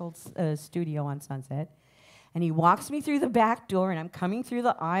famous old studio on Sunset. And he walks me through the back door, and I'm coming through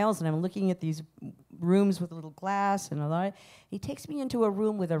the aisles, and I'm looking at these rooms with a little glass and a lot. He takes me into a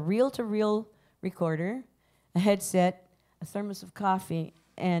room with a reel-to-reel recorder, a headset, a thermos of coffee,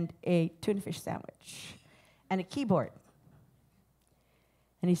 and a tuna fish sandwich, and a keyboard.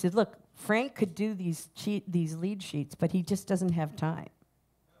 And he said, look, Frank could do these lead sheets, but he just doesn't have time.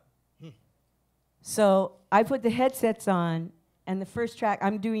 So I put the headsets on, and the first track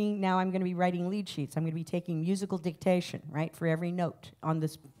I'm going to be writing lead sheets. I'm going to be taking musical dictation, right, for every note on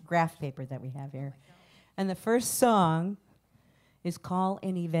this graph paper that we have here. And the first song is Call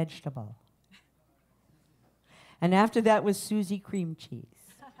Any Vegetable. And after that was Susie Cream Cheese.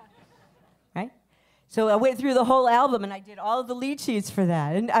 Right? So I went through the whole album, and I did all of the lead sheets for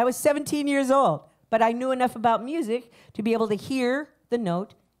that. And I was 17 years old, but I knew enough about music to be able to hear the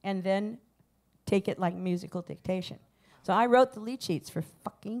note and then take it like musical dictation. So I wrote the lead sheets for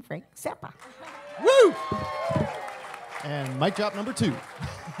fucking Frank Zappa. Woo! And mic drop number 2.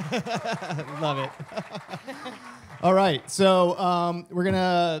 Love it. All right, so we're going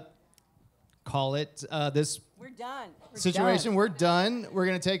to call it this We're done. situation. We're done. We're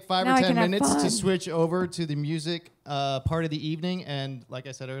going to take 5 Now or I 10 can have minutes to fun. switch over to the music part of the evening. And like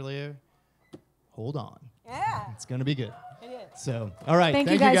I said earlier, hold on. Yeah, It's going to be good. it is. So, all right. Thank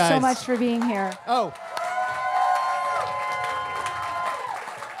you guys so much for being here. Oh.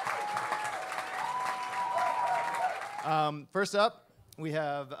 First up, we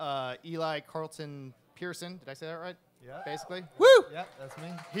have Eli Carlton-Pearson. Did I say that right? Yeah. Basically. Woo! Yeah, that's me.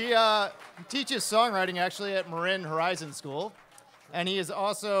 He teaches songwriting actually at Marin Horizon School. And he has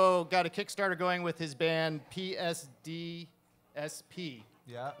also got a Kickstarter going with his band PSDSP.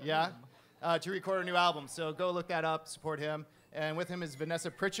 Yeah. Yeah. To record a new album. So go look that up, support him. And with him is Vanessa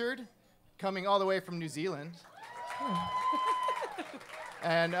Pritchard, coming all the way from New Zealand.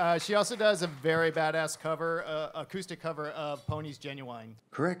 And she also does a very badass cover, acoustic cover of Pony's Genuine.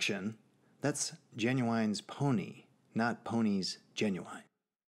 Correction, that's Genuine's Pony, not Pony's Genuine.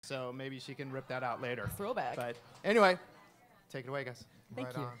 So maybe she can rip that out later. Throwback. But anyway, take it away, guys.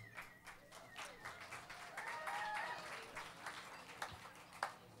 Thank you. on.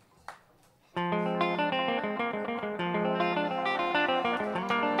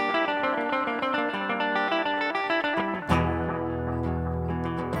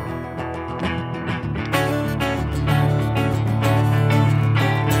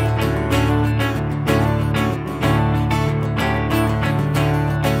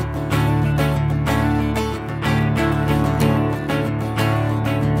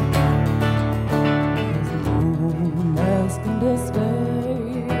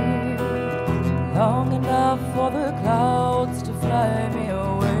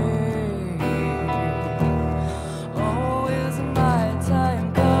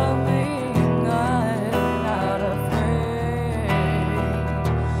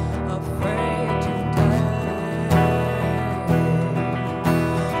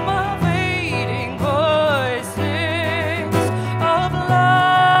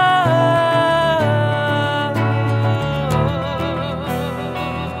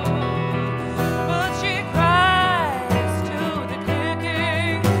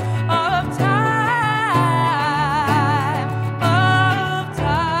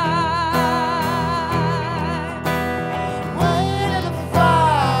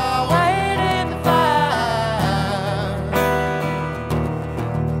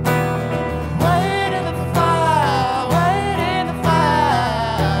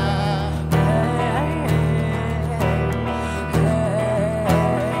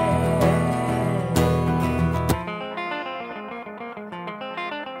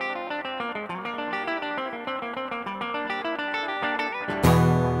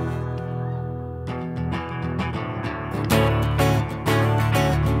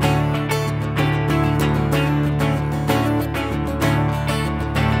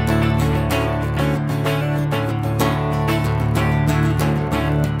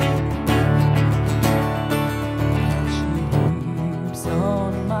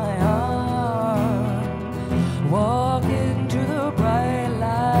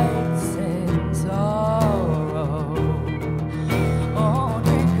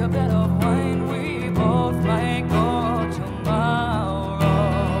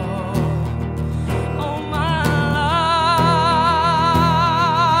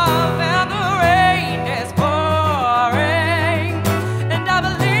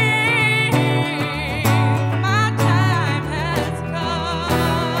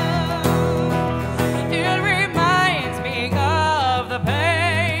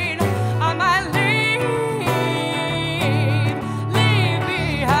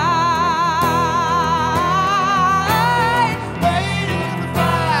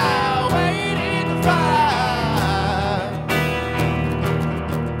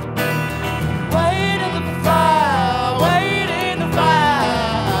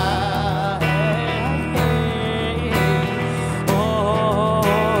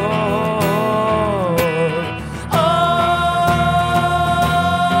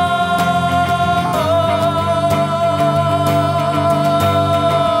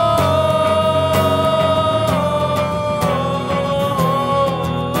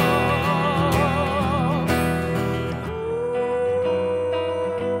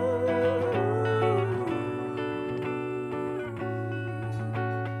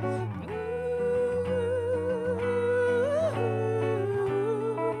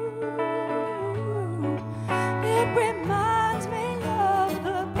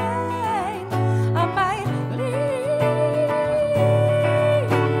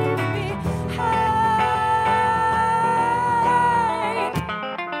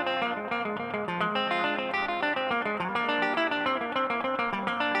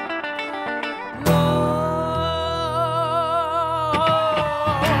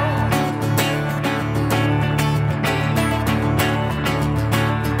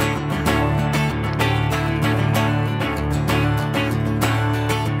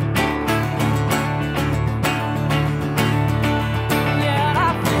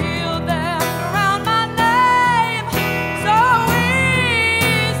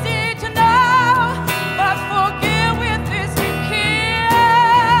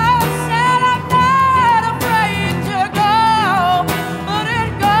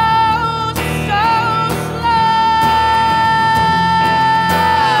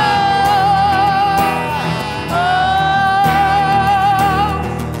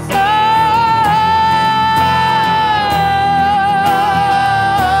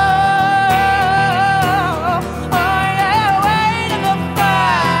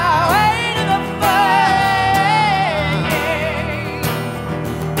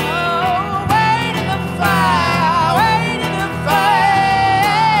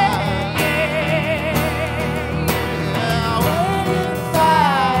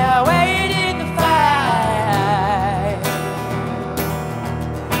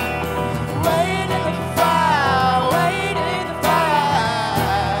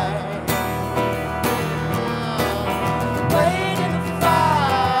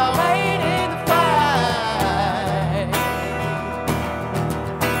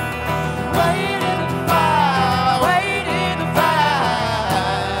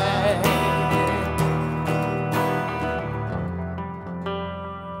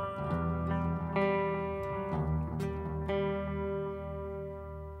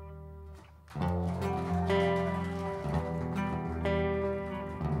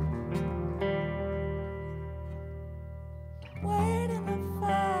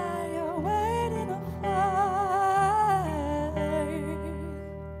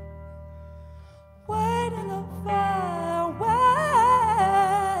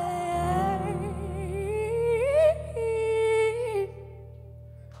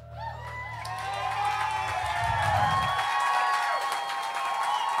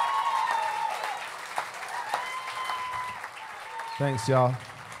 Thanks, y'all.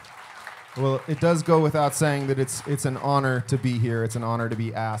 Well, it does go without saying that it's an honor to be here. It's an honor to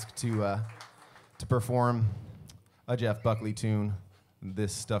be asked to perform a Jeff Buckley tune.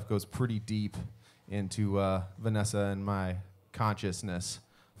 This stuff goes pretty deep into Vanessa and my consciousness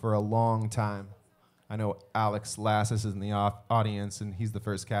for a long time. I know Alex Lasses is in the audience, and he's the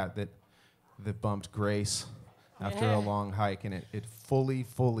first cat that bumped Grace after a long hike, and it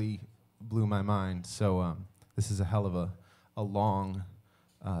fully blew my mind. So this is a hell of a long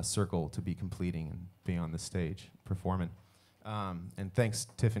circle to be completing and being on the stage performing. And thanks,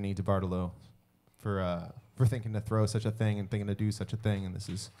 Tiffanie DeBartolo, for thinking to throw such a thing and thinking to do such a thing. And this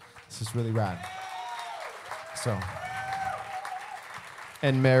is really rad. So,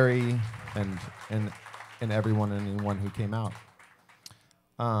 and Mary and everyone and anyone who came out.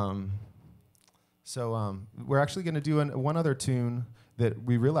 So we're actually going to do one other tune that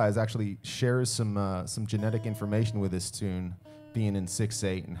we realize actually shares some genetic information with this tune, being in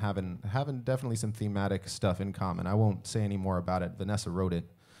 6/8 and having definitely some thematic stuff in common. I won't say any more about it. Vanessa wrote it.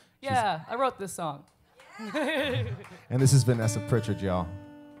 Yeah, I wrote this song. And this is Vanessa Pritchard, y'all.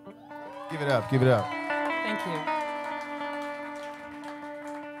 Give it up, give it up. Thank you.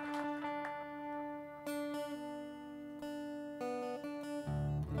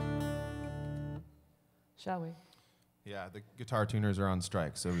 Shall we? Yeah, the guitar tuners are on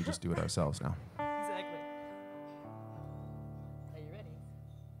strike, so we just do it ourselves now. Exactly. Are you ready?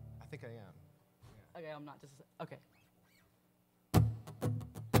 I think I am. Okay, I'm not just okay.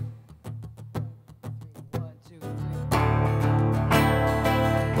 1, 2, 3.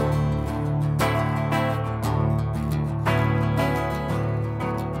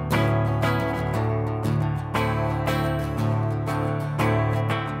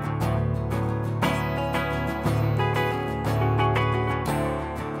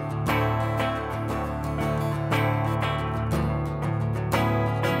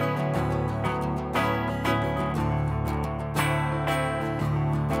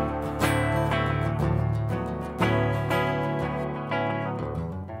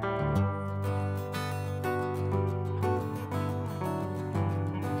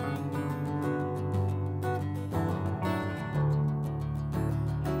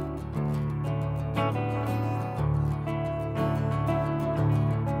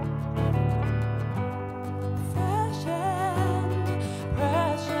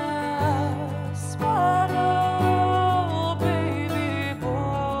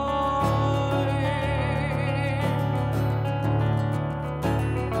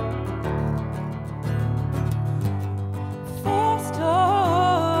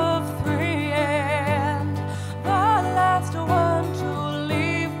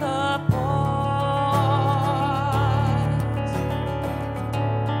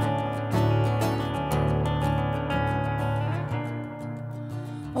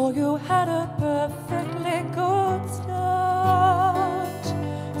 You had a perfectly good start.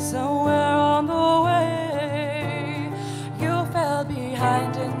 Somewhere on the way, you fell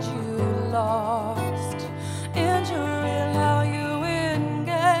behind and you lost. Injury, how you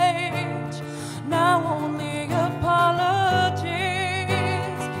engage. Now only apologies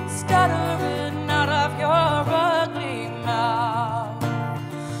stuttering out of your ugly mouth.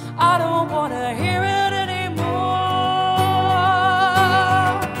 I don't want to hear it anymore.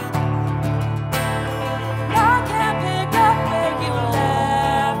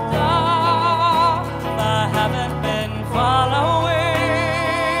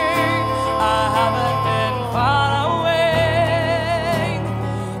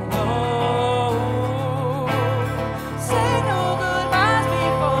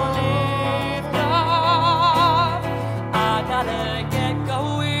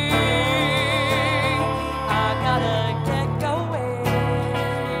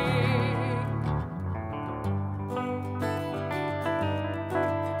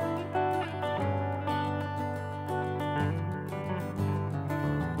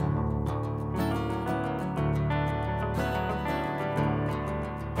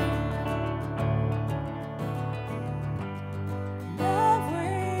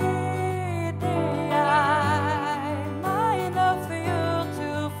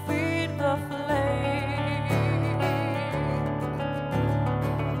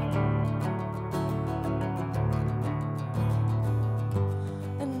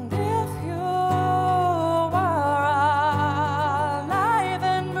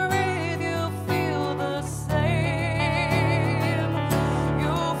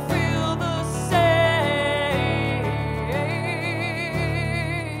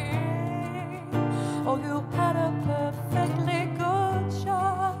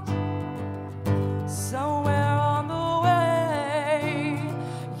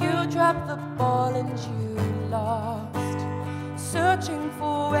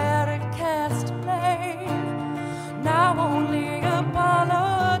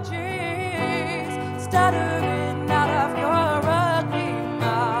 stuttering out of your ugly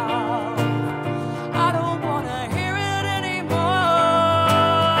mouth. I don't wanna hear it anymore.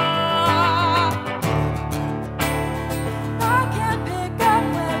 I can't pick up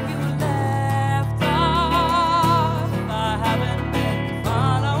where you left off. I haven't been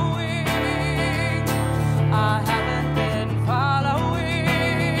following. I haven't been following.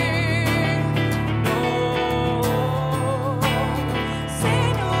 No. Say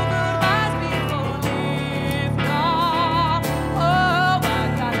no goodbyes before leave off. Oh, I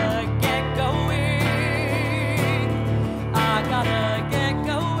gotta get going. I gotta get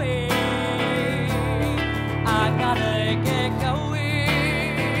going. I gotta get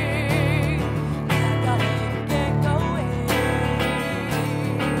going. I gotta get going.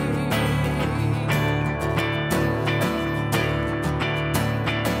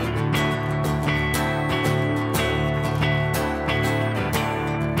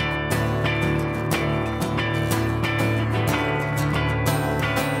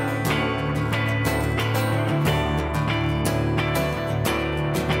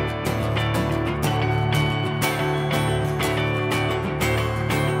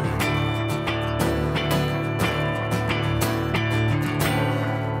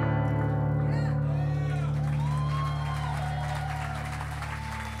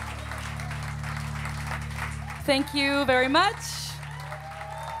 Thank you very much.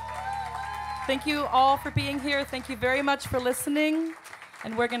 Thank you all for being here. Thank you very much for listening.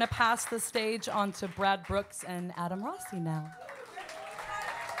 And we're going to pass the stage on to Brad Brooks and Adam Rossi now.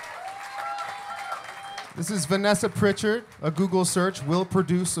 This is Vanessa Pritchard. A Google search will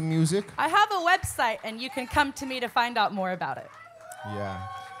produce some music. I have a website, and you can come to me to find out more about it. Yeah.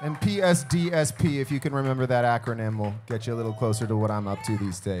 And PSDSP, if you can remember that acronym, will get you a little closer to what I'm up to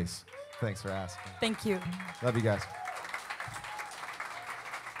these days. Thanks for asking. Thank you. Love you guys.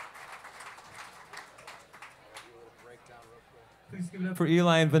 Please give it up for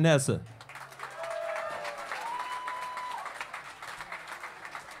Eli and Vanessa.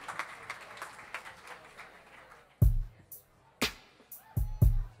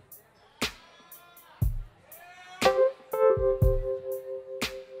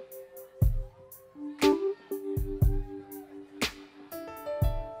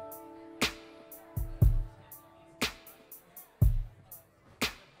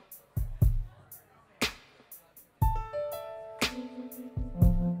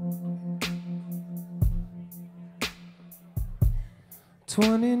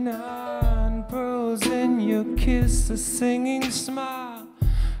 "29 pearls in your kiss, a singing smile,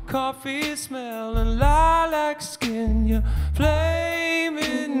 coffee smell and lilac skin, you're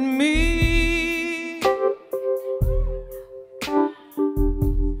flaming me.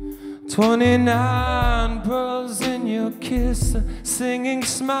 29 pearls in your kiss, a singing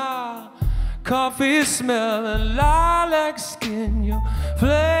smile, coffee smell and lilac skin, you're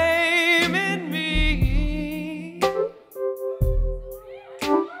flaming me.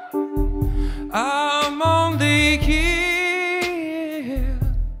 I'm only here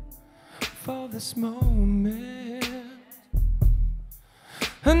for this moment.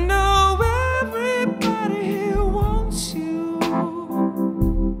 I know everybody here wants you.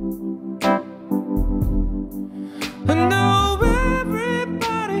 I know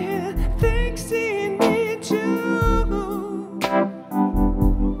everybody here thinks he needs you.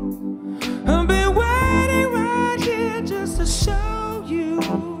 I've been waiting right here just to show you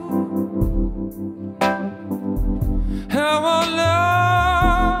how our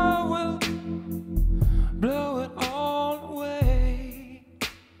love will blow it all away.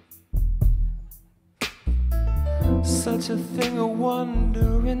 Such a thing of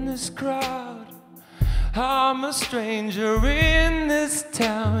wonder in this crowd. I'm a stranger in this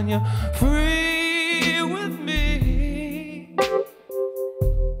town. You're free with me.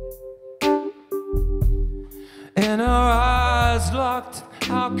 And our eyes locked,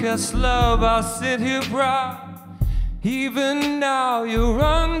 outcast love, I sit here proud. Even now you're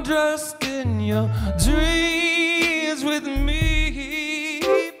undressed in your dreams with me.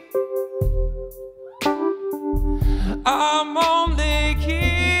 I'm only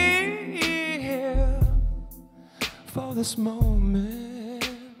here for this moment.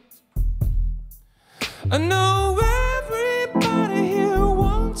 I know everybody here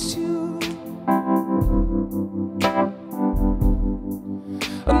wants you.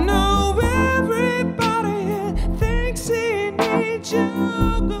 I know everybody here thinks he needs you.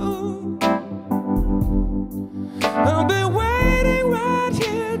 I've been waiting right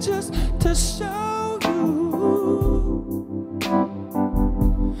here just to show you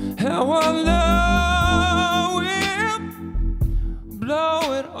how our love will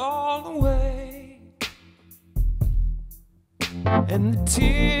blow it all away. and the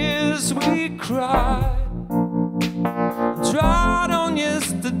tears we cried dried on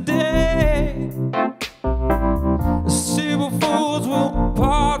yesterday. Silver fools will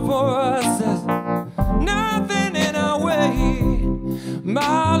part for us. There's nothing in our way,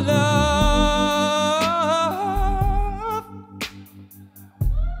 my love.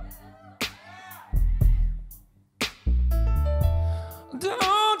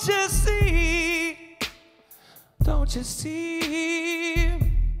 Don't you see? Don't you see?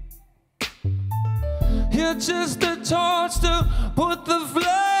 You're just a torch to put the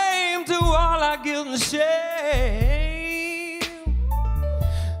flame to all our guilt and shame.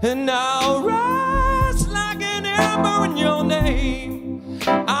 And I'll rise like an ember in your name.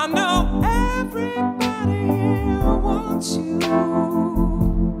 I know everybody here wants you.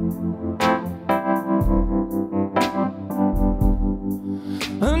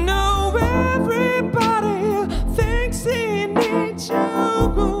 I know everybody thinks he needs you.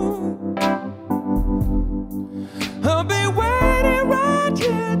 I'll be waiting right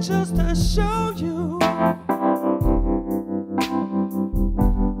here just to show you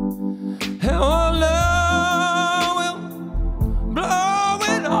how our love will blow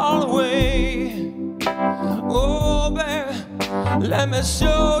it all away. Oh, baby, let me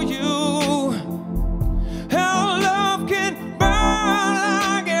show you how love can burn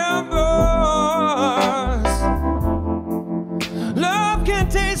like embers. Love can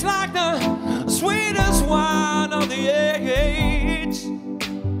taste like the sweetest wine of the age.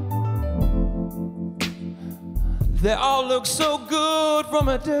 They all look so good from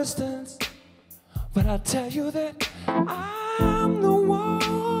a distance, but I tell you that I'm the one.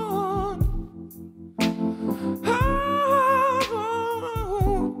 Oh,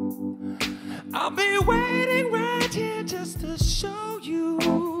 I'll be waiting right here just to show you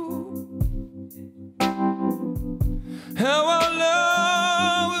how our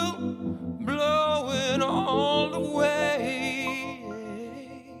love will blow it all the way.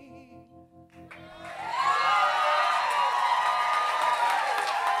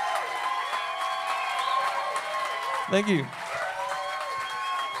 Thank you.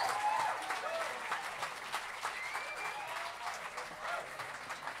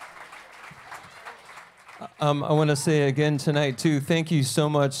 I want to say again tonight, too, thank you so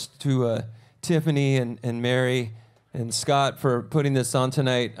much to Tiffanie and Mary and Scott for putting this on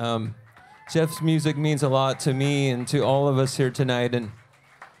tonight. Jeff's music means a lot to me and to all of us here tonight. And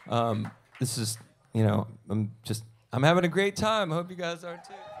this is, you know, I'm having a great time. I hope you guys are,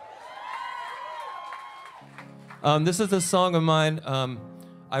 too. This is a song of mine.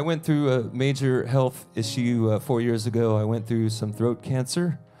 I went through a major health issue 4 years ago. I went through some throat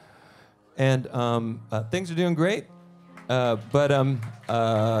cancer. And things are doing great, but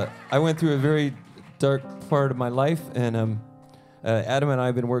I went through a very dark part of my life, and Adam and I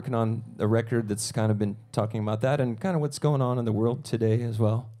have been working on a record that's kind of been talking about that and kind of what's going on in the world today as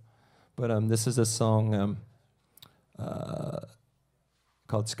well. But this is a song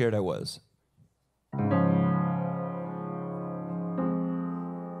called Scared I Was.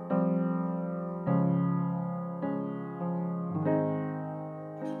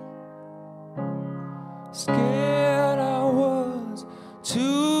 Scared I was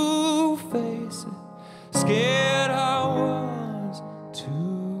to face it. Scared I was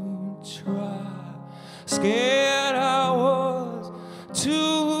to try. Scared I was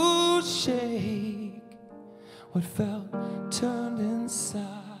to shake what felt turned inside.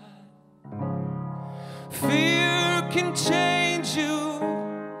 Fear can change you,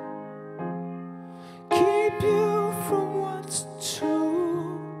 keep you from what's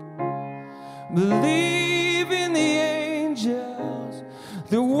true. Believe in the angels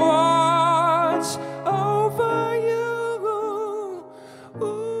that watch over you.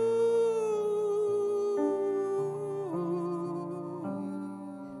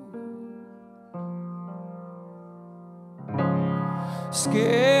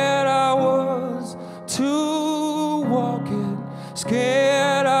 Scared I was to walk it.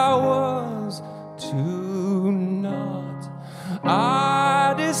 Scared I was to not.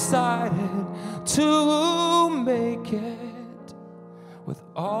 I decided to make it with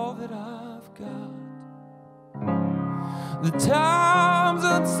all that I've got. The time's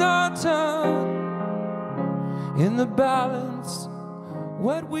uncertain, in the balance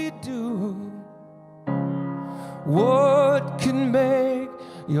what we do. What can make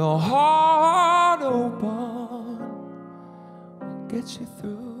your heart open, get you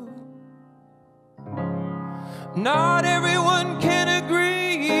through. Not everyone can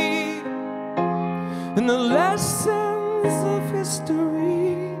agree in the lessons of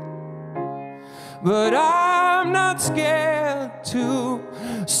history, but I'm not not scared to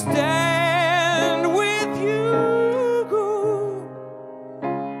stand with you.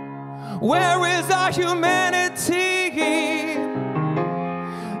 Where is our humanity?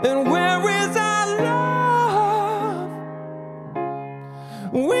 And where is our love?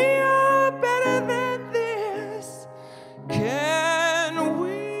 We are better than this. Can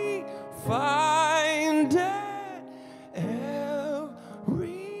we find it?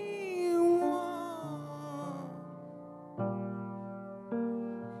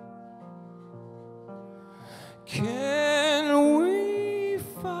 Can we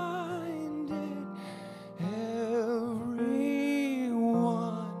find it, everyone?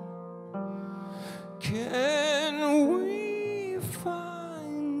 Can we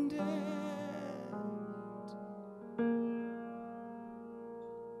find it?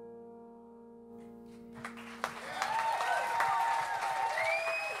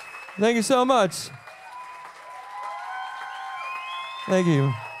 Thank you so much. Thank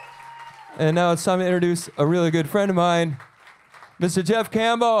you. And now it's time to introduce a really good friend of mine, Mr. Jeff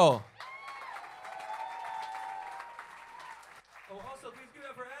Campbell. Oh, also, please give it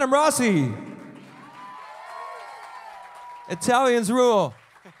up for Adam Rossi. Italians rule.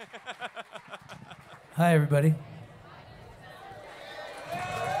 Hi, everybody.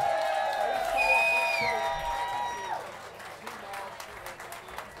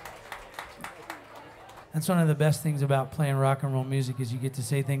 That's one of the best things about playing rock and roll music is you get to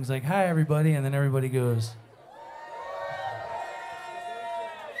say things like, hi, everybody, and then everybody goes.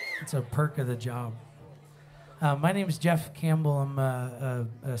 It's a perk of the job. My name is Jeff Campbell. I'm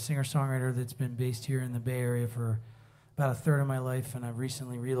a singer-songwriter that's been based here in the Bay Area for about a third of my life, and I've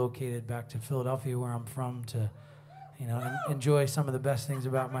recently relocated back to Philadelphia, where I'm from, to enjoy some of the best things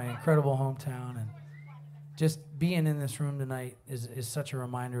about my incredible hometown. And just being in this room tonight is such a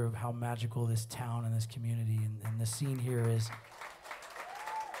reminder of how magical this town and this community and the scene here is.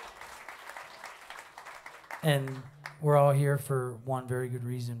 And we're all here for one very good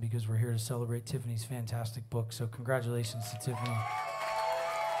reason, because we're here to celebrate Tiffany's fantastic book. So congratulations to Tiffany.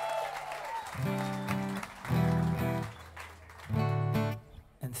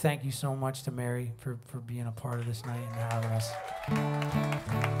 And thank you so much to Mary for being a part of this night and having us.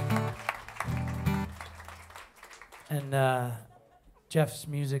 And Jeff's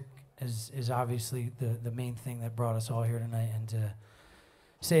music is obviously the main thing that brought us all here tonight. And to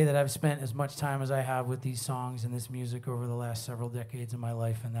say that I've spent as much time as I have with these songs and this music over the last several decades of my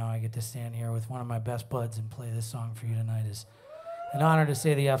life, and now I get to stand here with one of my best buds and play this song for you tonight, is an honor, to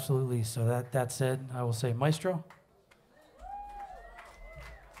say the absolute least. So that said, I will say, Maestro.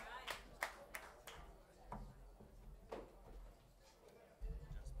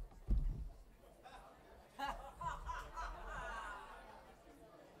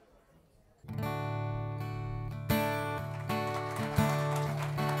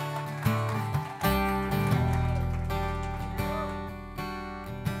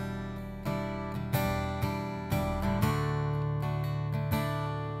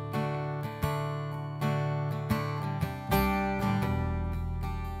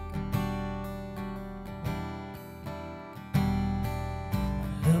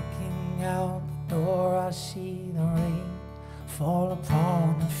 Out the door, I see the rain fall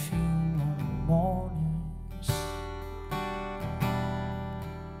upon the funeral mourners,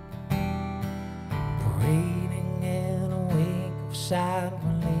 parading in a wake of sad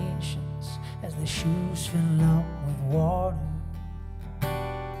relations as their shoes fill up with water.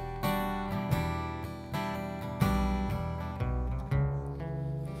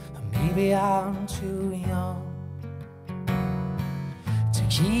 Maybe I'm too young to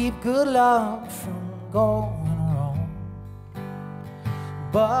keep good love from going wrong,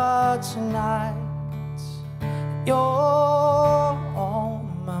 but tonight you're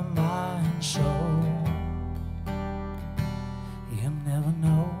on my mind, so you never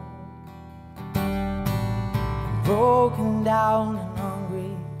know. I'm broken down and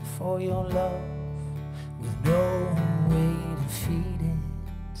hungry for your love, with no way to feed it.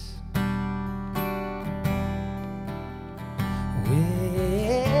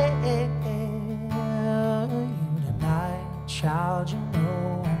 Child, you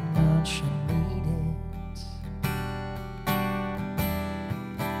know how much you need it.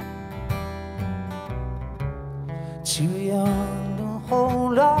 Too young to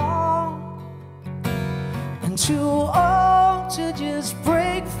hold on, and too old to just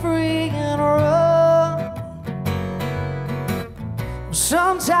break free and run.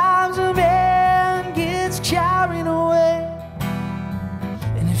 Sometimes a man gets carried away,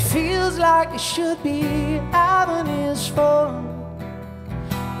 feels like it should be having his fun.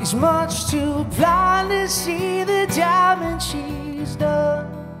 He's much too blind to see the damage he's done.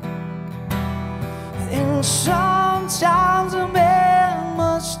 And sometimes a man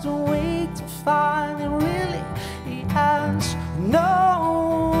must wait to find that really he has no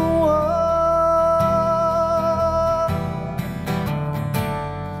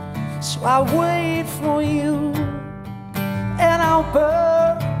one. So I wait for you and I'll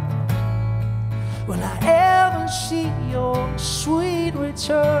burn when I ever see your sweet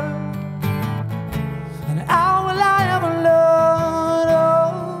return. And how will I ever learn?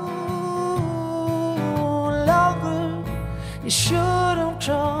 Oh, lover, you should have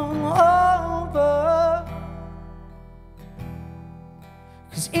come over,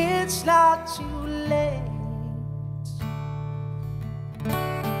 'cause it's not too late.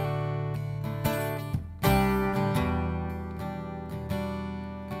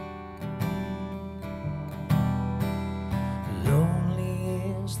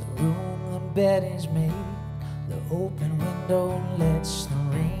 Bed is made, the open window lets the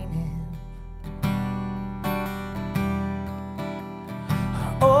rain in.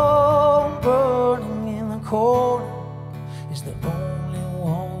 Oh, burning in the corner is the only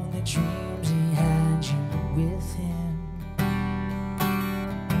one that dreams he had you with him.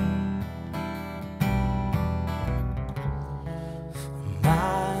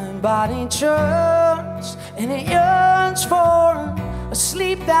 My body turns and it yearns for a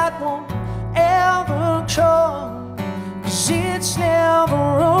sleep that won't ever come, 'cause it's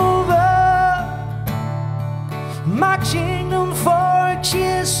never over. My kingdom for a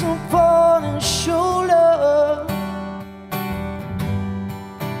kiss upon his shoulder,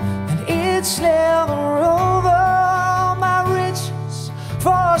 and it's never over. My riches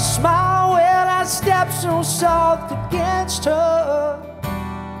for a smile when I step so soft against her,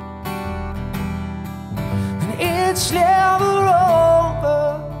 and it's never over.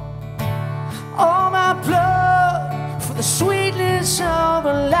 All my blood for the sweetness of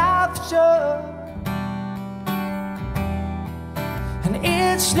her laughter, and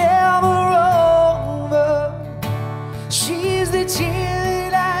it's never over. She's the tear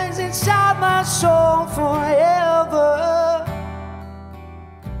that lies inside my soul forever.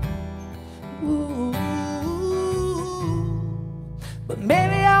 Ooh. But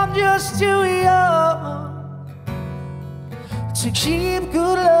maybe I'm just too young to keep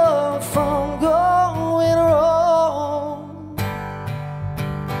good love from going wrong.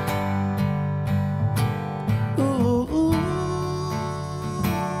 Ooh.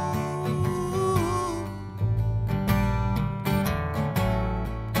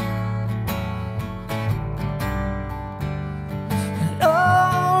 And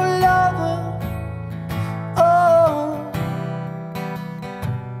oh, lover, oh,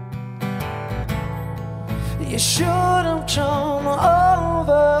 you should have come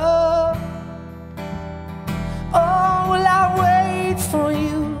over. Oh, will I wait for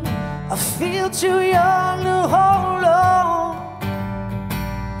you? I feel too young to hold on,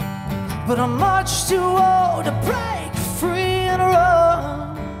 but I'm much too old to break free and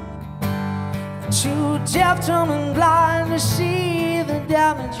run. Too deaf, dumb, and blind to see the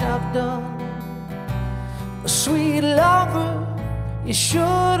damage I've done. Sweet lover, you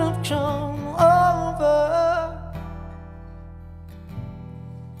should have come over,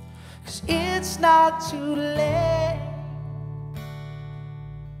 'cause it's not too late.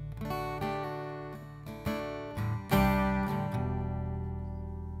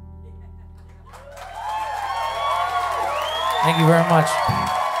 Thank you very much.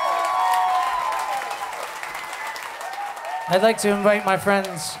 I'd like to invite my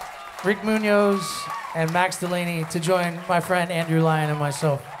friends Rick Munoz and Max Delaney to join my friend Andrew Lyon and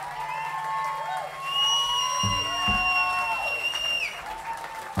myself.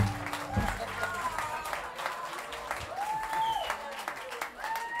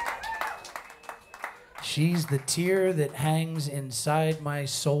 She's the tear that hangs inside my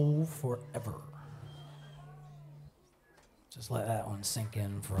soul forever. Just let that one sink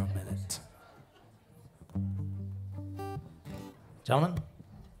in for a minute. Gentlemen,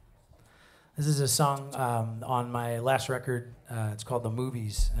 this is a song on my last record. It's called The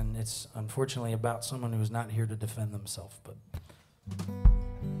Movies, and it's unfortunately about someone who is not here to defend themselves, but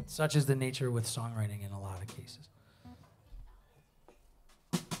such is the nature with songwriting in a lot of cases.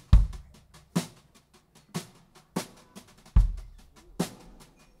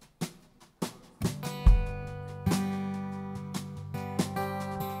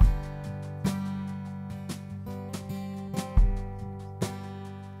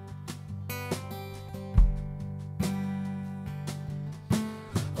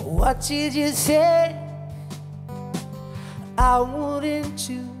 What did you say? I wouldn't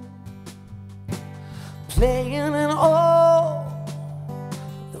too. Playing in all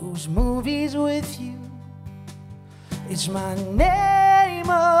those movies with you. It's my name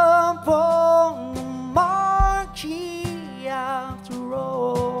upon the marquee after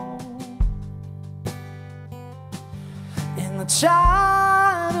all. And the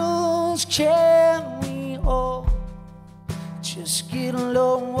titles carry all. Just get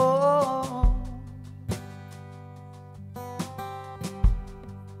low.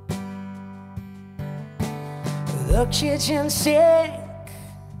 The kitchen sink,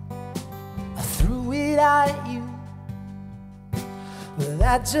 I threw it at you. But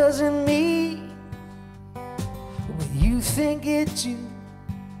that doesn't mean what you think it do.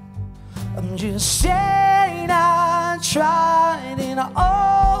 I'm just saying I tried and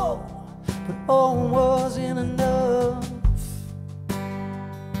all, but all wasn't enough.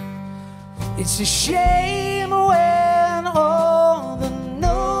 It's a shame when all the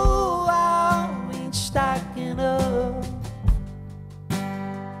know-how ain't stacking up.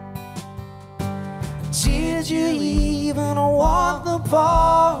 Did you even walk the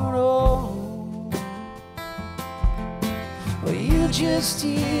bottle? Or you just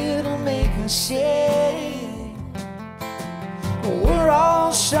here to make a scene? We're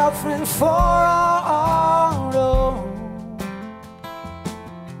all suffering for our art.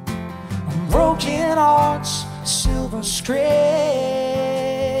 Broken hearts, silver screen.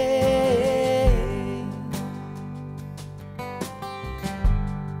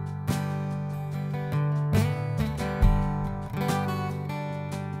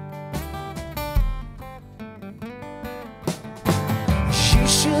 You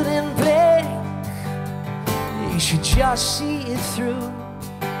shouldn't blink, you should just see it through.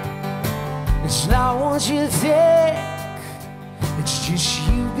 It's not what you think, it's just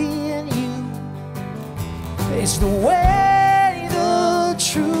you being you. It's the way, the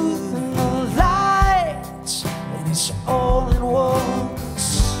truth, and the light, and it's all in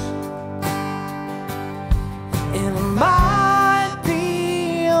once. And it might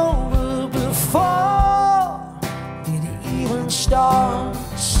be over before it even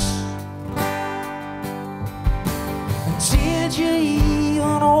starts. And did you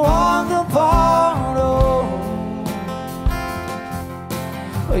even walk the bottle?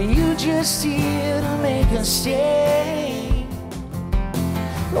 Or you just here to make a stay?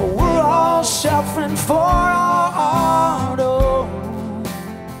 We're all suffering for our art.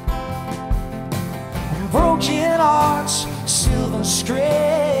 Broken hearts, silver screen.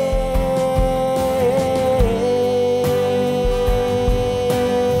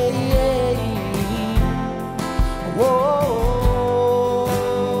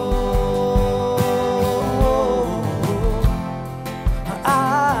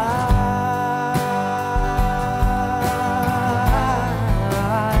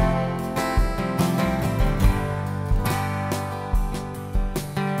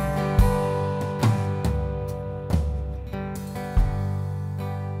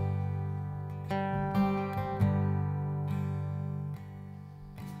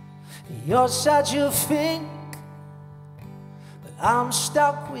 You're such a fink, but I'm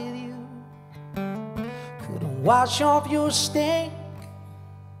stuck with you. Couldn't wash off your stink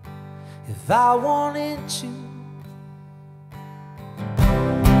if I wanted to.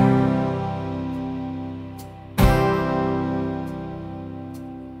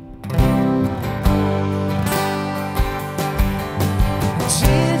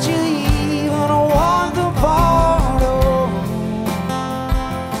 Did you even want the bottle?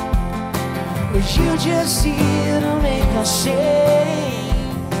 Was you just here to make a scene?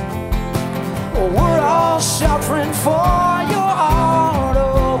 We're all suffering for your art.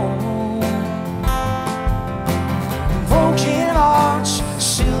 Broken hearts,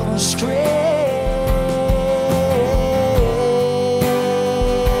 silver screen.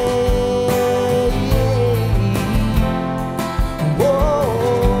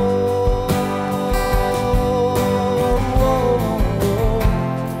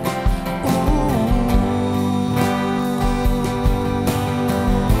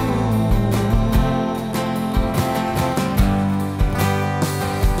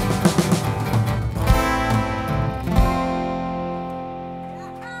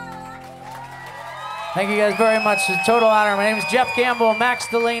 Thank you guys very much. It's a total honor. My name is Jeff Campbell, Max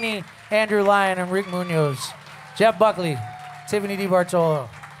Delaney, Andrew Lyon, and Rick Munoz. Jeff Buckley, Tiffanie DeBartolo,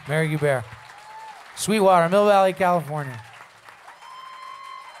 Mary Guibert. Sweetwater, Mill Valley, California.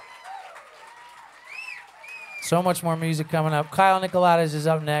 So much more music coming up. Kyle Nicolaides is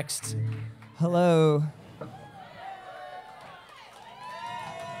up next. Hello.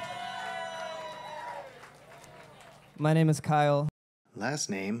 My name is Kyle. Last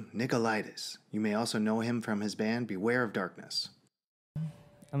name, Nicolaides. You may also know him from his band Beware of Darkness.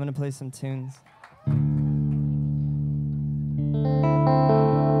 I'm going to play some tunes.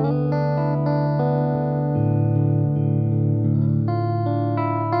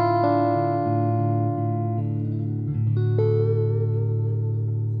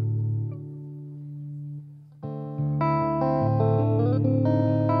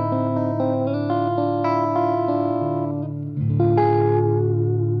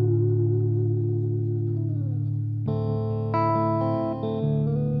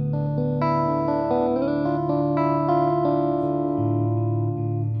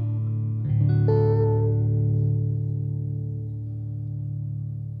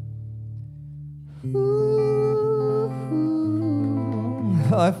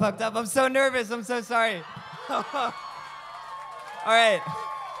 Oh, I fucked up. I'm so nervous. I'm so sorry. All right.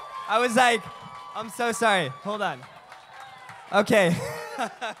 I was like, I'm so sorry. Hold on. Okay.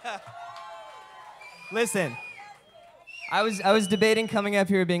 Listen. I was debating coming up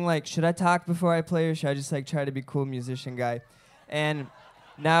here being like, should I talk before I play or should I just like try to be cool musician guy? And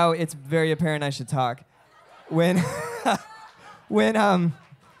now it's very apparent I should talk. When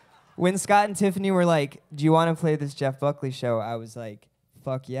when Scott and Tiffany were like, do you want to play this Jeff Buckley show? I was like,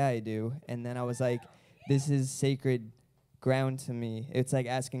 fuck yeah, I do. And then I was like, this is sacred ground to me. It's like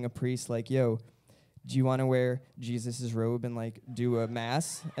asking a priest, like, yo, do you want to wear Jesus' robe and like do a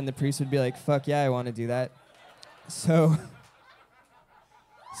mass? And the priest would be like, fuck yeah, I want to do that. So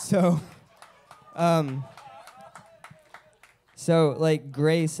like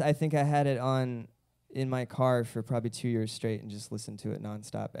Grace, I think I had it on in my car for probably 2 years straight and just listened to it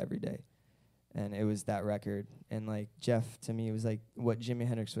nonstop every day. And it was that record. And like Jeff, to me, was like what Jimi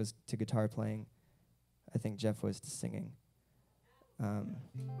Hendrix was to guitar playing, I think Jeff was to singing.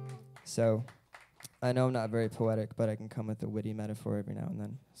 So I know I'm not very poetic, but I can come with a witty metaphor every now and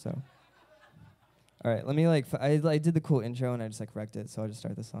then. So, all right, let me like, I did the cool intro and I just like wrecked it, so I'll just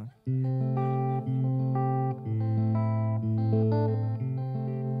start the song.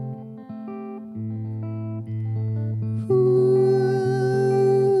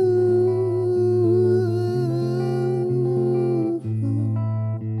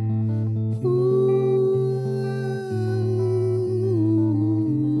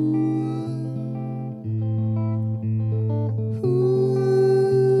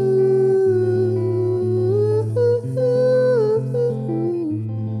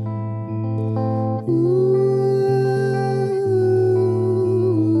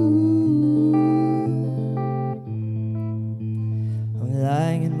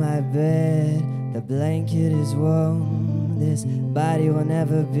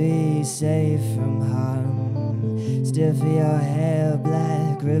 Be safe from harm. Still feel your hair,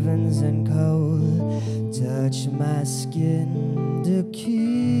 black ribbons and cold. Touch my skin to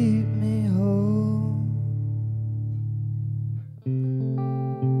keep me whole.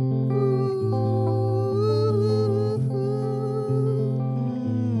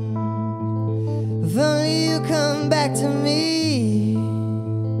 If only you come back to me.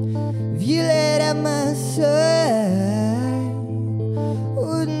 If you let out my soul.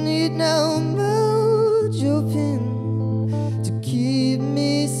 No mojo pin to keep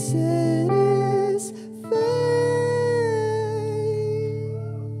me satisfied.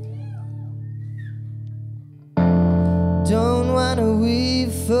 Don't wanna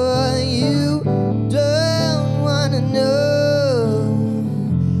weep for you, don't wanna know.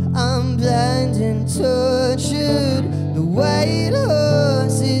 I'm blind and tortured, the white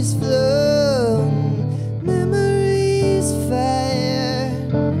horse is flown. Memories fire.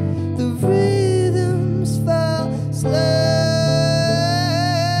 Rhythms fall slow.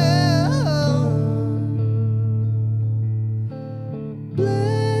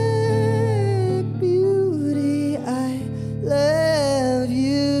 Black beauty, I love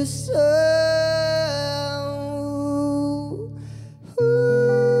you so.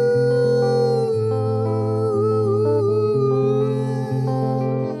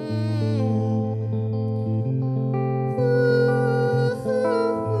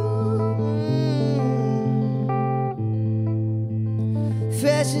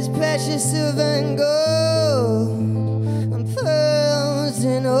 Precious silver and gold, and pearls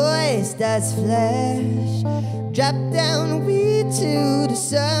and oysters flesh. Drop down we two to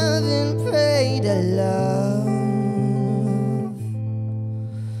serve and pray to love.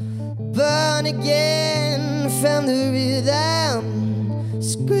 Born again from the rhythm,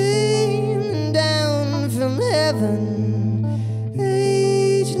 screaming down from heaven.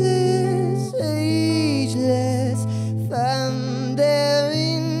 Ageless, ageless, found there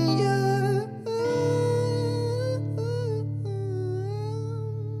in your eyes.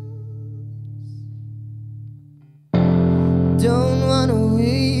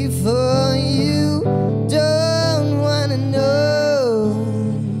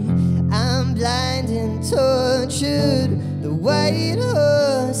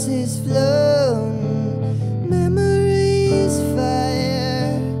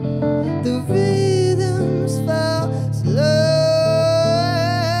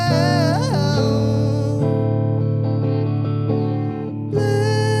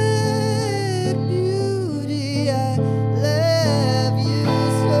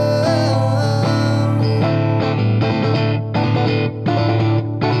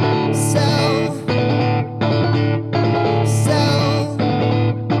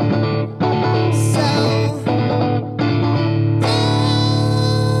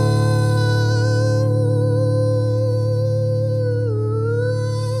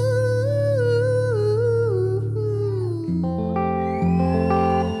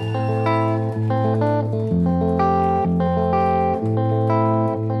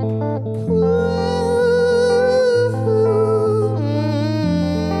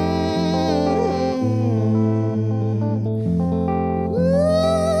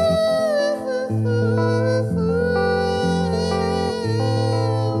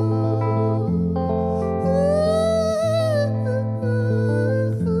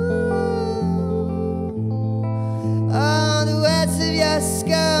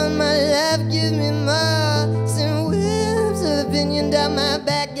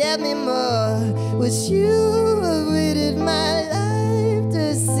 'cause you have waited my life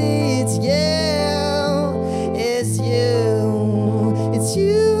to see. It's you, it's you, it's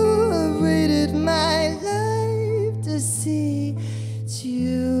you have waited my life to see. It's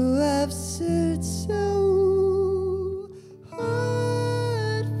you I've searched so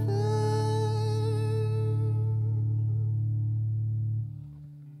hard for.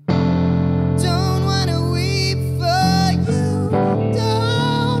 Don't wanna weep for you,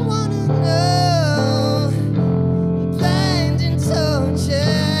 don't wanna know. Blind and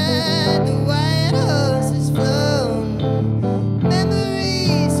tortured, the white horse is flown.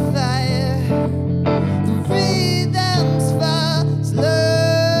 Memories fire, the rhythms fall slow.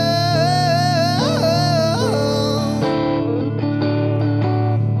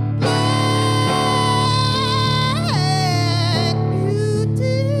 Black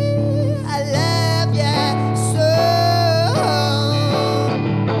beauty, I love ya so.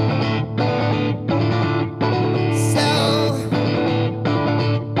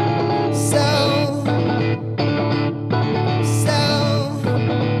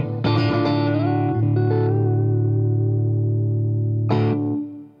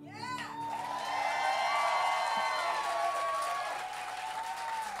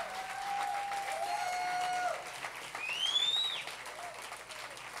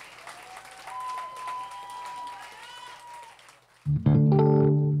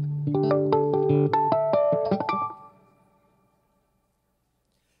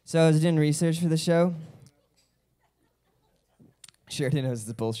 So I was doing research for the show. Sheridan knows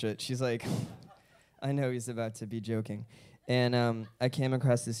the bullshit. She's like, I know he's about to be joking. And I came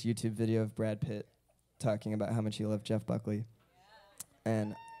across this YouTube video of Brad Pitt talking about how much he loved Jeff Buckley.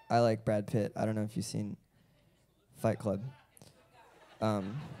 And I like Brad Pitt. I don't know if you've seen Fight Club.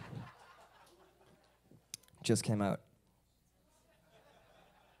 Just came out.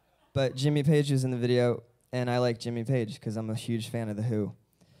 But Jimmy Page was in the video, and I like Jimmy Page because I'm a huge fan of The Who.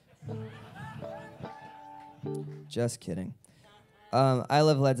 Just kidding. I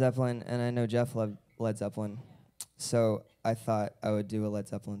love Led Zeppelin, and I know Jeff loved Led Zeppelin, so I thought I would do a Led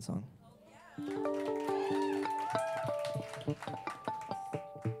Zeppelin song.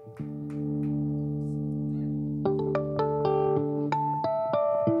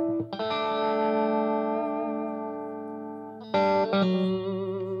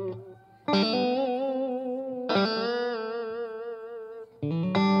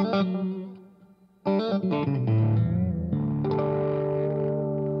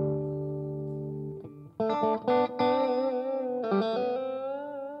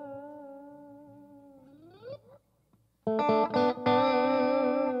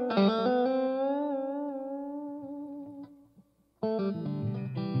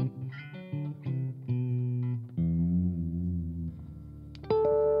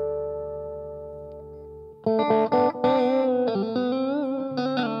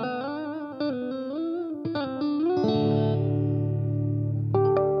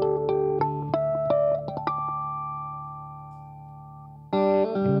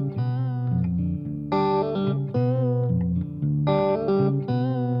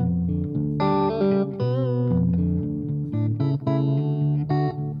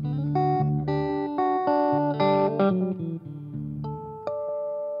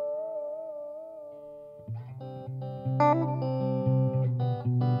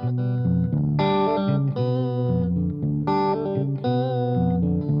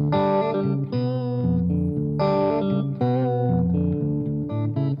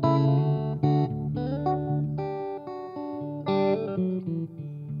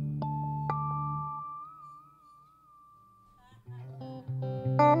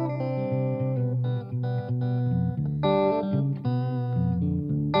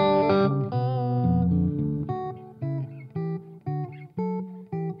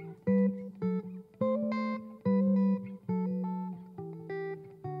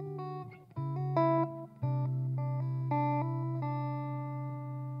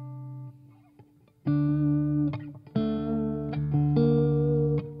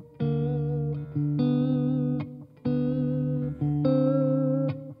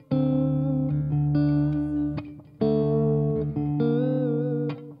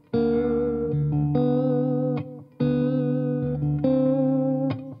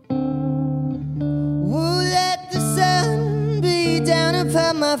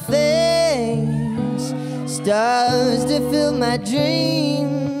 My face, stars to fill my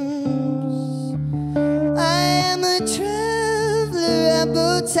dreams. I am a traveler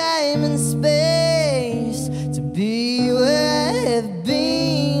about time and space to be where I have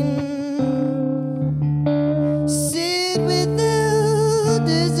been. Sit with the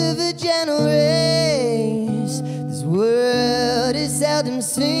elders of a generation. seldom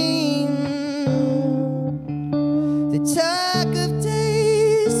seen. They talk of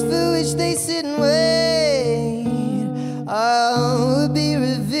days for which they sit and wait, all will be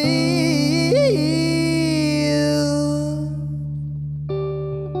revealed.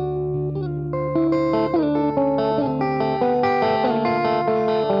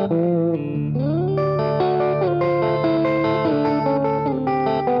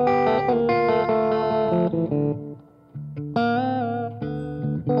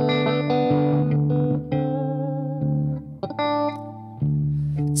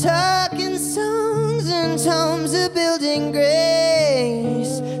 Talking songs and tomes of building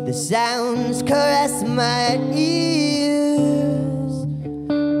grace, the sounds caress my ears.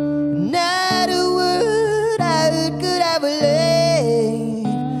 Not a word I heard could I relate,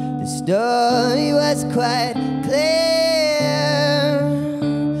 the story was quite clear.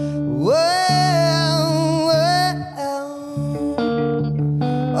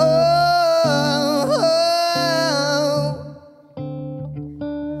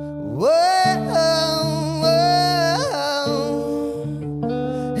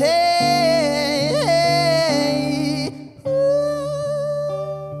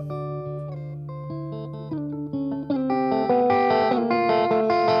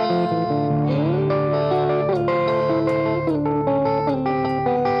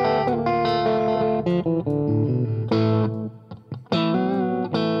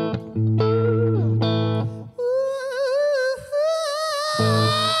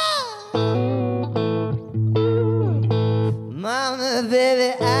 Mama,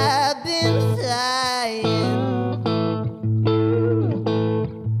 baby, I've been flying.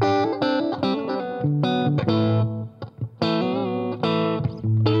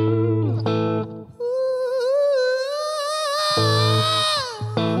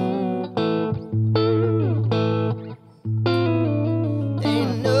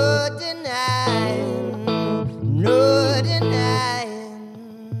 Ain't no denying, no denying.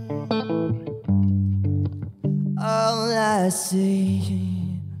 All I see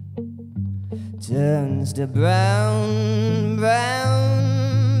turns to brown,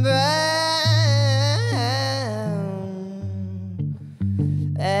 brown, brown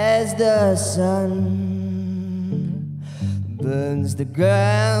as the sun burns the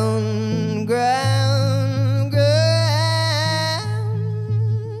ground, ground, ground.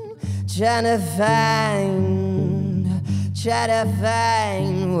 Trying to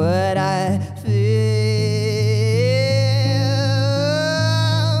find what I feel.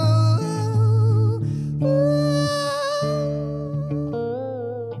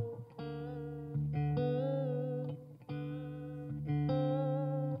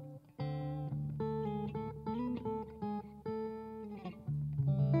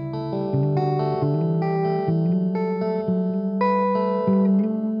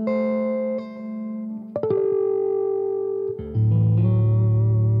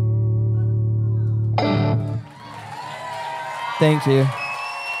 Thank you.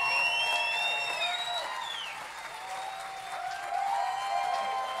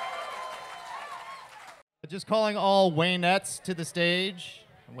 Just calling all Waynettes to the stage.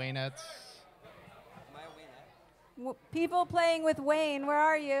 Waynettes. People playing with Wayne, where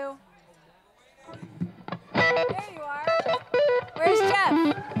are you? There you are. Where's Jeff?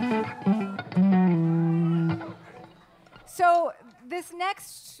 So this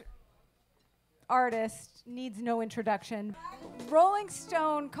next artist needs no introduction. Rolling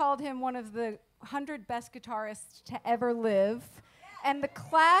Stone called him one of the 100 best guitarists to ever live, and The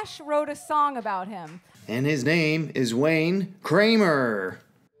Clash wrote a song about him. And his name is Wayne Kramer.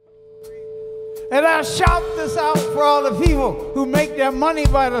 And I shout this out for all the people who make their money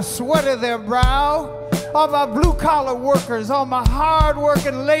by the sweat of their brow, all my blue-collar workers, all my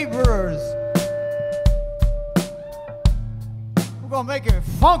hard-working laborers. We're gonna make it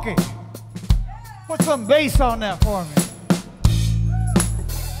funky. Put some bass on that for me.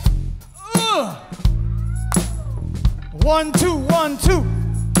 1, 2, 1, 2.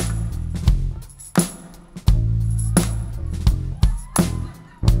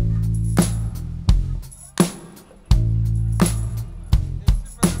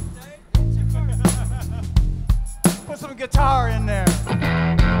 Put some guitar in there.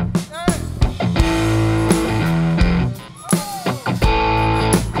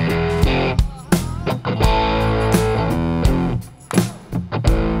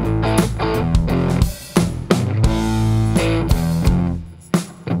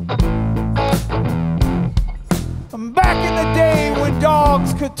 Back in the day when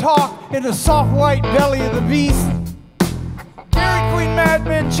dogs could talk in the soft white belly of the beast, Dairy Queen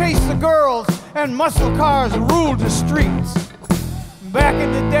madmen chased the girls and muscle cars ruled the streets. Back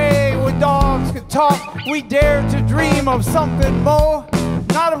in the day when dogs could talk, we dared to dream of something more.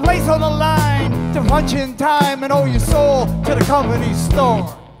 Not a place on the line to punch in time and owe your soul to the company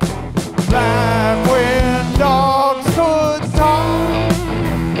store. Back when dogs could talk.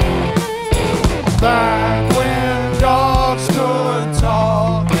 Back when dogs could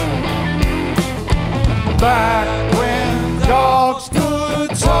talk. Back when dogs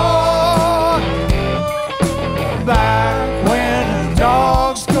could talk. Back when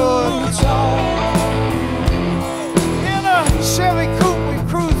dogs could talk. In a Chevy coupe we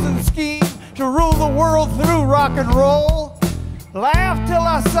cruise and scheme to rule the world through rock and roll. Laugh till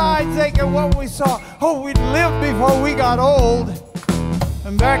our sides ache at what we saw. Oh, we'd live before we got old.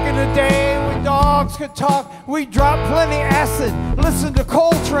 And back in the day when dogs could talk, we dropped plenty acid, listened to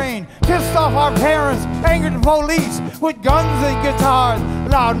Coltrane, pissed off our parents, angered the police with guns and guitars,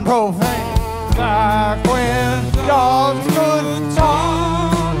 loud and profane. Back when dogs could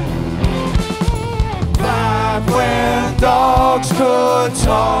talk. Back when dogs could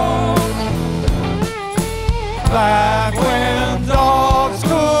talk. Back when dogs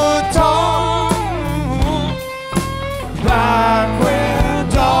could talk. Back when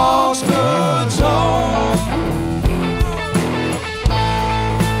dogs could talk.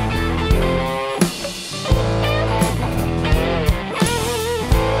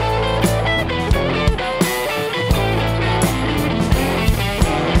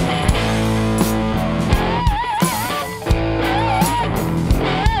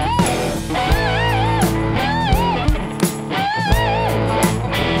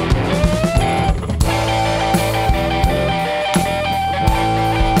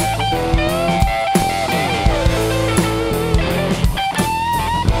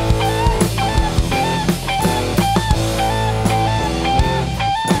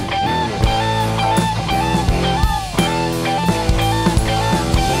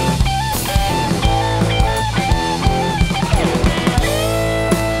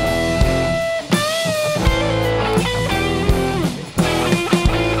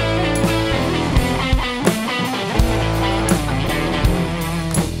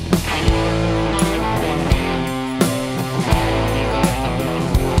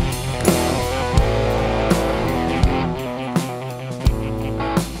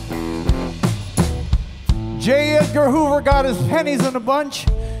 J. Edgar Hoover got his pennies in a bunch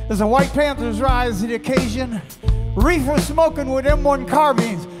as the White Panthers rise to the occasion. Reefer smoking with M1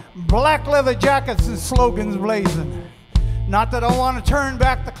 carbines, black leather jackets and slogans blazing. Not that I want to turn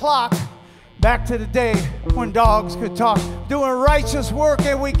back the clock, back to the day when dogs could talk, doing righteous work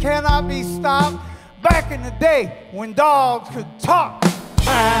and we cannot be stopped. Back in the day when dogs could talk.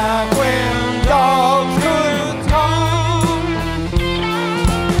 Back when dogs could talk.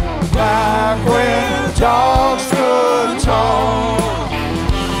 Back when dogs could talk.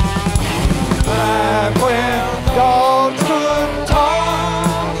 Back when dogs could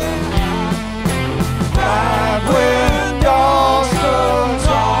talk. Back when dogs could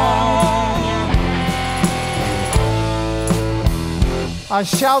talk. I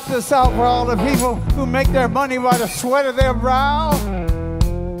shout this out for all the people who make their money by the sweat of their brow.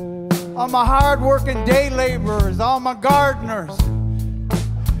 All my hard-working day laborers, all my gardeners,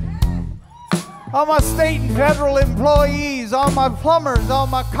 all my state and federal employees, all my plumbers, all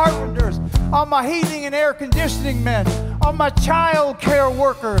my carpenters, all my heating and air conditioning men, all my child care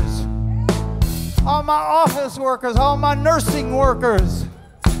workers, all my office workers, all my nursing workers,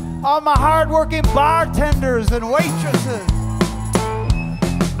 all my hard-working bartenders and waitresses,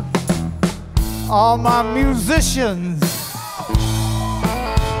 all my musicians,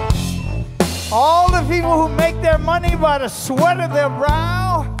 all the people who make their money by the sweat of their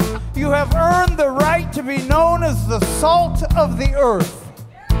brow. You have earned the right to be known as the salt of the earth.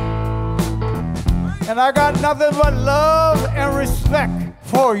 And I got nothing but love and respect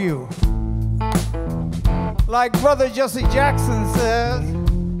for you. Like Brother Jesse Jackson says,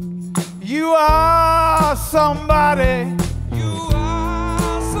 you are somebody. You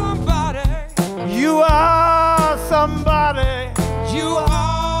are somebody. You are somebody. You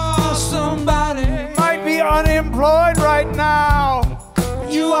are somebody. Might be unemployed right now.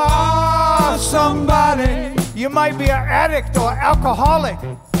 You are somebody. You might be an addict or alcoholic,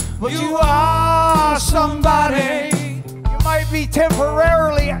 but you are somebody. You might be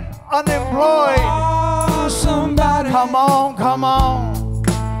temporarily unemployed. You are somebody. Come on, come on.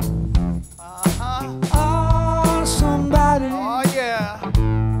 Oh, somebody. Oh, yeah.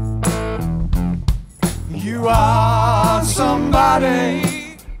 You are somebody.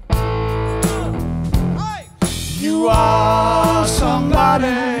 You are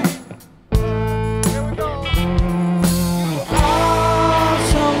somebody. Here we go. You are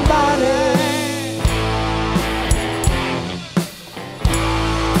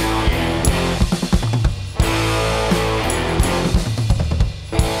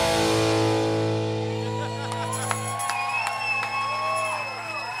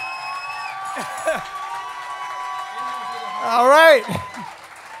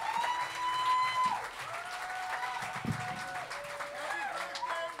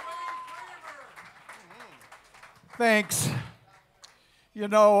Thanks. You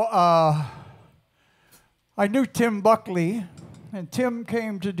know, I knew Tim Buckley, and Tim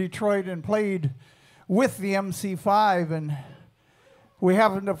came to Detroit and played with the MC5, and we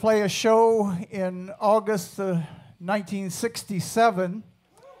happened to play a show in August 1967,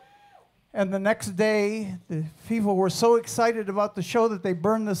 and the next day, the people were so excited about the show that they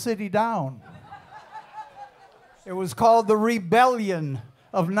burned the city down. It was called The Rebellion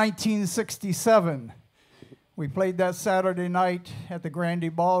of 1967. We played that Saturday night at the Grandee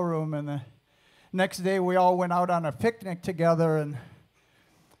Ballroom, and the next day we all went out on a picnic together, and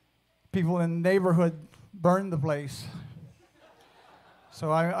people in the neighborhood burned the place.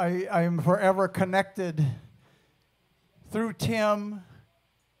 So I am forever connected through Tim,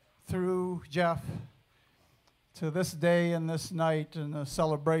 through Jeff, to this day and this night and the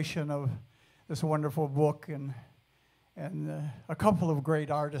celebration of this wonderful book and a couple of great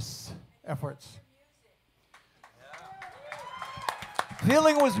artists' efforts.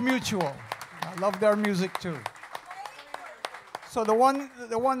 Feeling was mutual. I love their music too. So the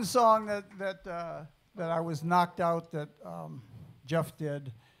one song that I was knocked out that Jeff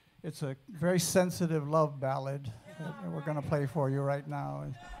did, it's a very sensitive love ballad that we're going to play for you right now.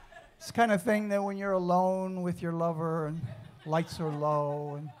 It's the kind of thing that when you're alone with your lover and lights are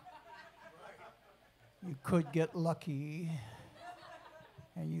low and you could get lucky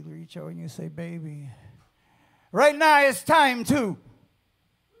and you reach out and you say, baby, right now it's time to.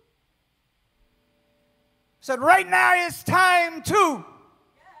 Said, right now it's time to.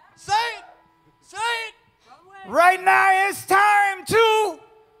 Say it. Say it. Right now it's time to.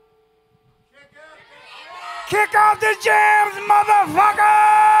 Kick off the jams,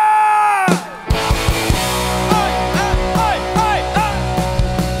 motherfucker!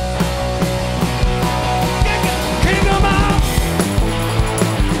 Kick 'em out.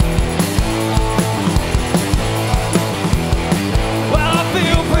 Well, I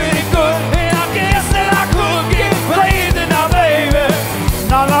feel pretty good, and I guess that I could get blazing now, baby.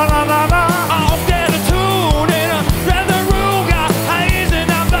 No, no, no, no, no. I'll get a tune and let the room got hazing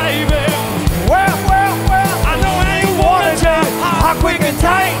now, baby. Well, I know I ain't wanna tell how quick and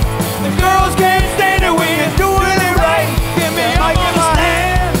tight the girls can't stand it when you're doing it right. Give me a mic in my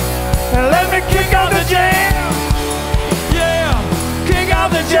hand and let me kick out the jam. Yeah, kick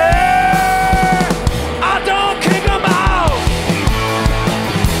out the jam. I don't kick 'em out.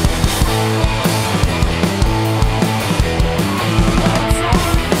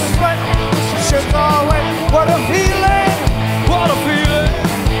 What a feeling! What a feeling!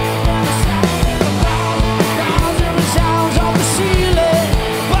 Sounds off the ceiling,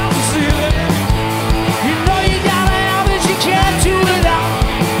 off the ceiling. You know you gotta have it, you can't do it without.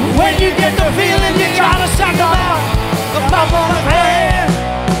 When you get the feeling, you gotta suck 'em out. The pump on the hand,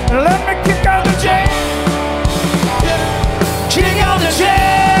 let me kick out the jam. Yeah. Kick out the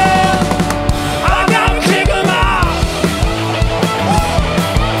jam. I gotta kick 'em out.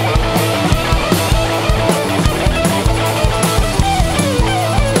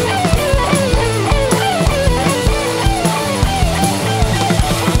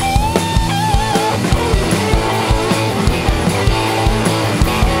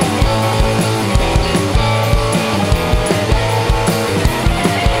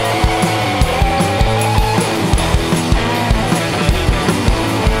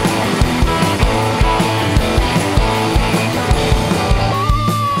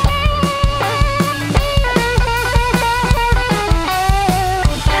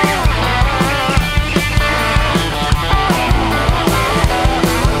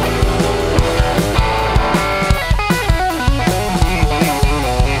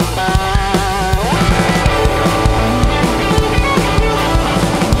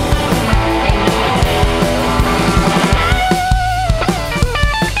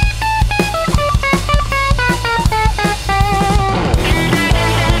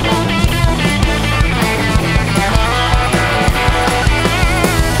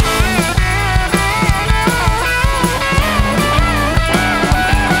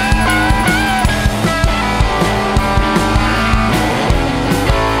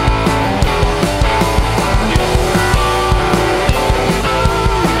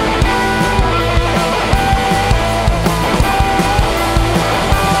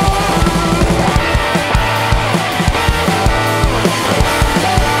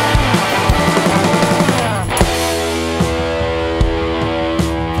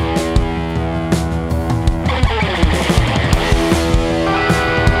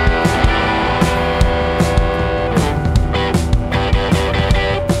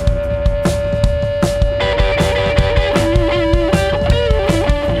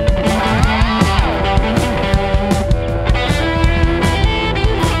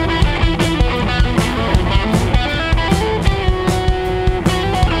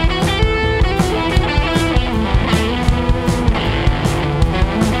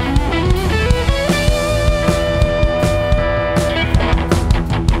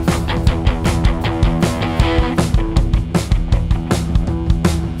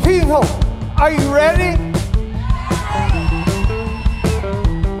 people, are you ready?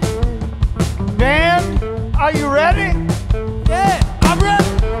 Band, are you ready? Yeah, I'm ready.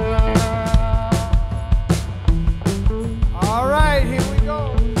 All right, here we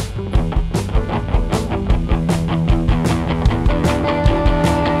go.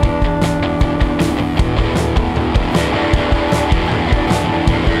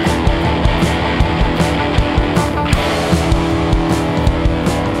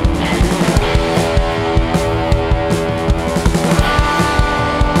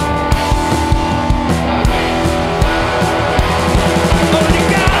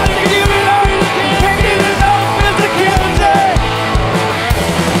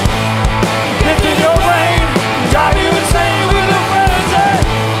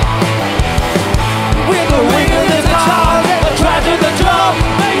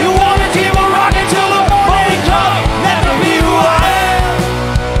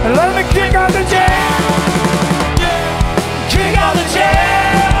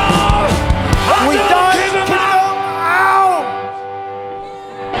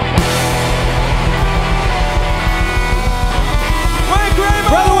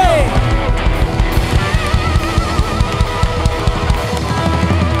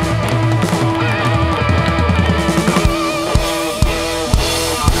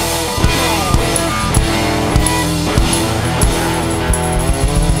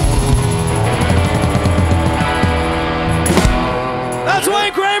 That's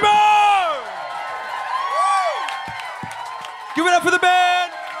Wayne Kramer! Give it up for the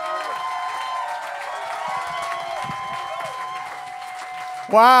band!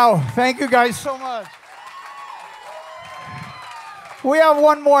 Wow, thank you guys so much. We have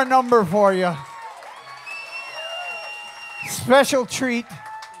one more number for you. Special treat. You're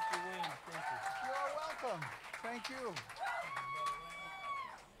welcome. Thank you.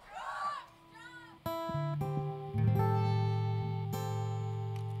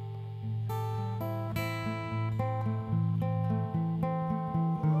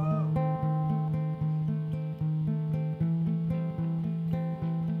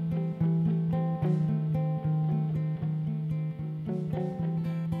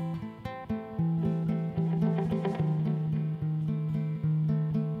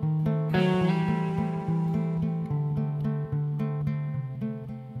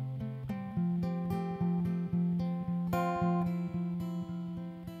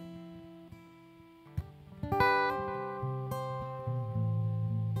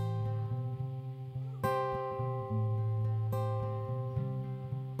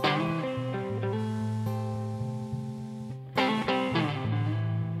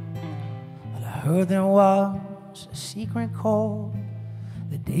 Heard there was a secret chord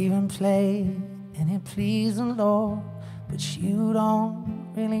that David played and it pleased the Lord, but you don't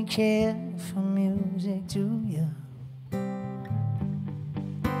really care for music, do you? Well,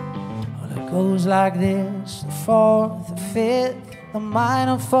 it goes like this: the fourth, the fifth, the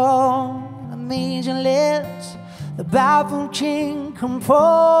minor fall, the major lifts, the baffled king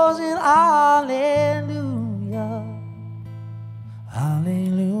composing hallelujah,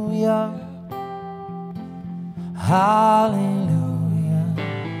 hallelujah. Hallelujah,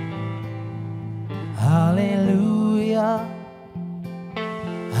 hallelujah,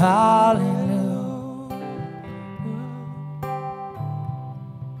 hallelujah.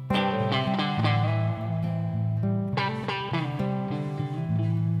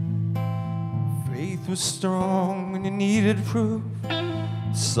 Faith was strong when you needed proof.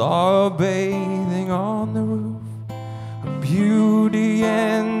 Saw her bathing on the roof. Her beauty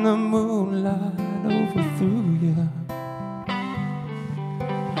and the moonlight overthrew you.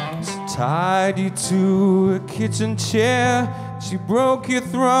 She tied you to a kitchen chair. She broke your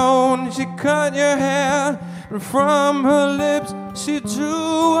throne. She cut your hair. And from her lips she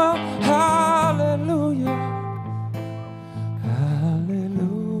drew a hallelujah.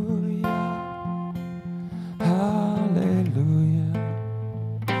 Hallelujah. Hallelujah.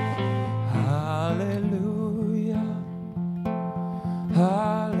 Hallelujah.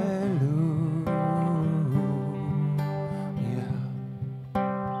 Hallelujah.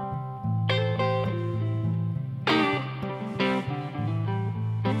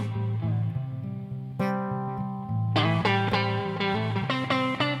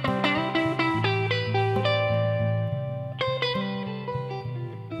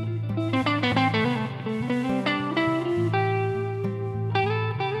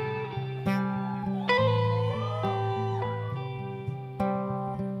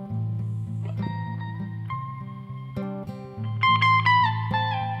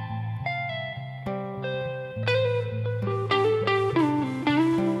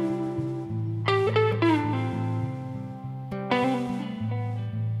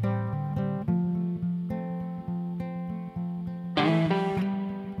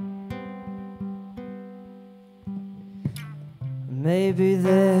 Maybe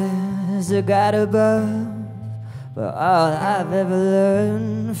there's a God above, but all I've ever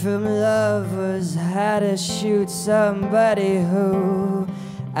learned from love was how to shoot somebody who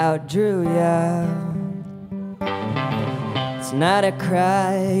outdrew ya. It's not a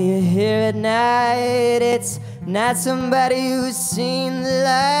cry you hear at night, it's not somebody who's seen the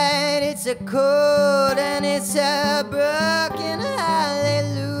light. It's a cold and it's a broken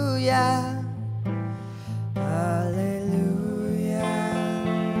hallelujah. Hallelujah.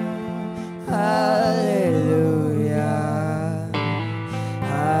 Hallelujah.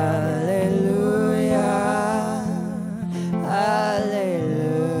 Hallelujah. Hallelujah.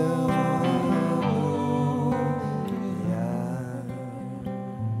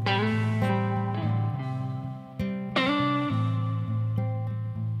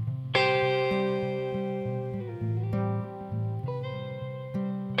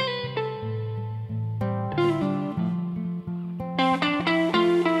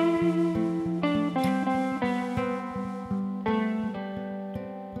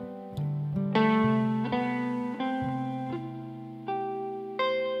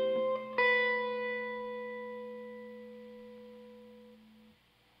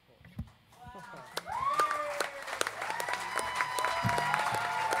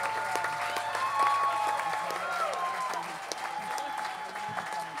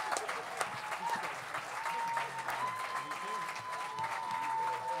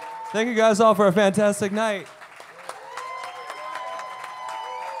 Thank you guys all for a fantastic night.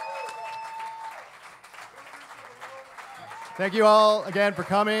 Thank you all again for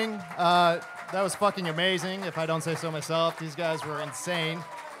coming. That was fucking amazing, if I don't say so myself. These guys were insane.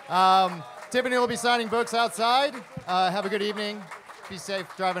 Tiffanie will be signing books outside. Have a good evening. Be safe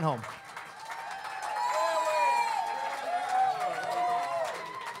driving home.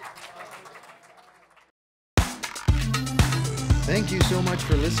 Thank you so much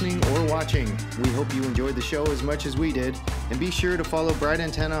for listening or watching. We hope you enjoyed the show as much as we did. And be sure to follow Bright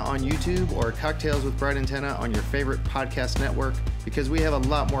Antenna on YouTube or Cocktails with Bright Antenna on your favorite podcast network, because we have a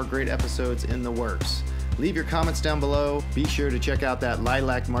lot more great episodes in the works. Leave your comments down below. Be sure to check out that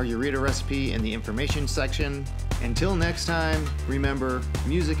Lilac Margarita recipe in the information section. Until next time, remember,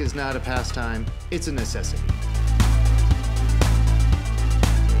 music is not a pastime, it's a necessity.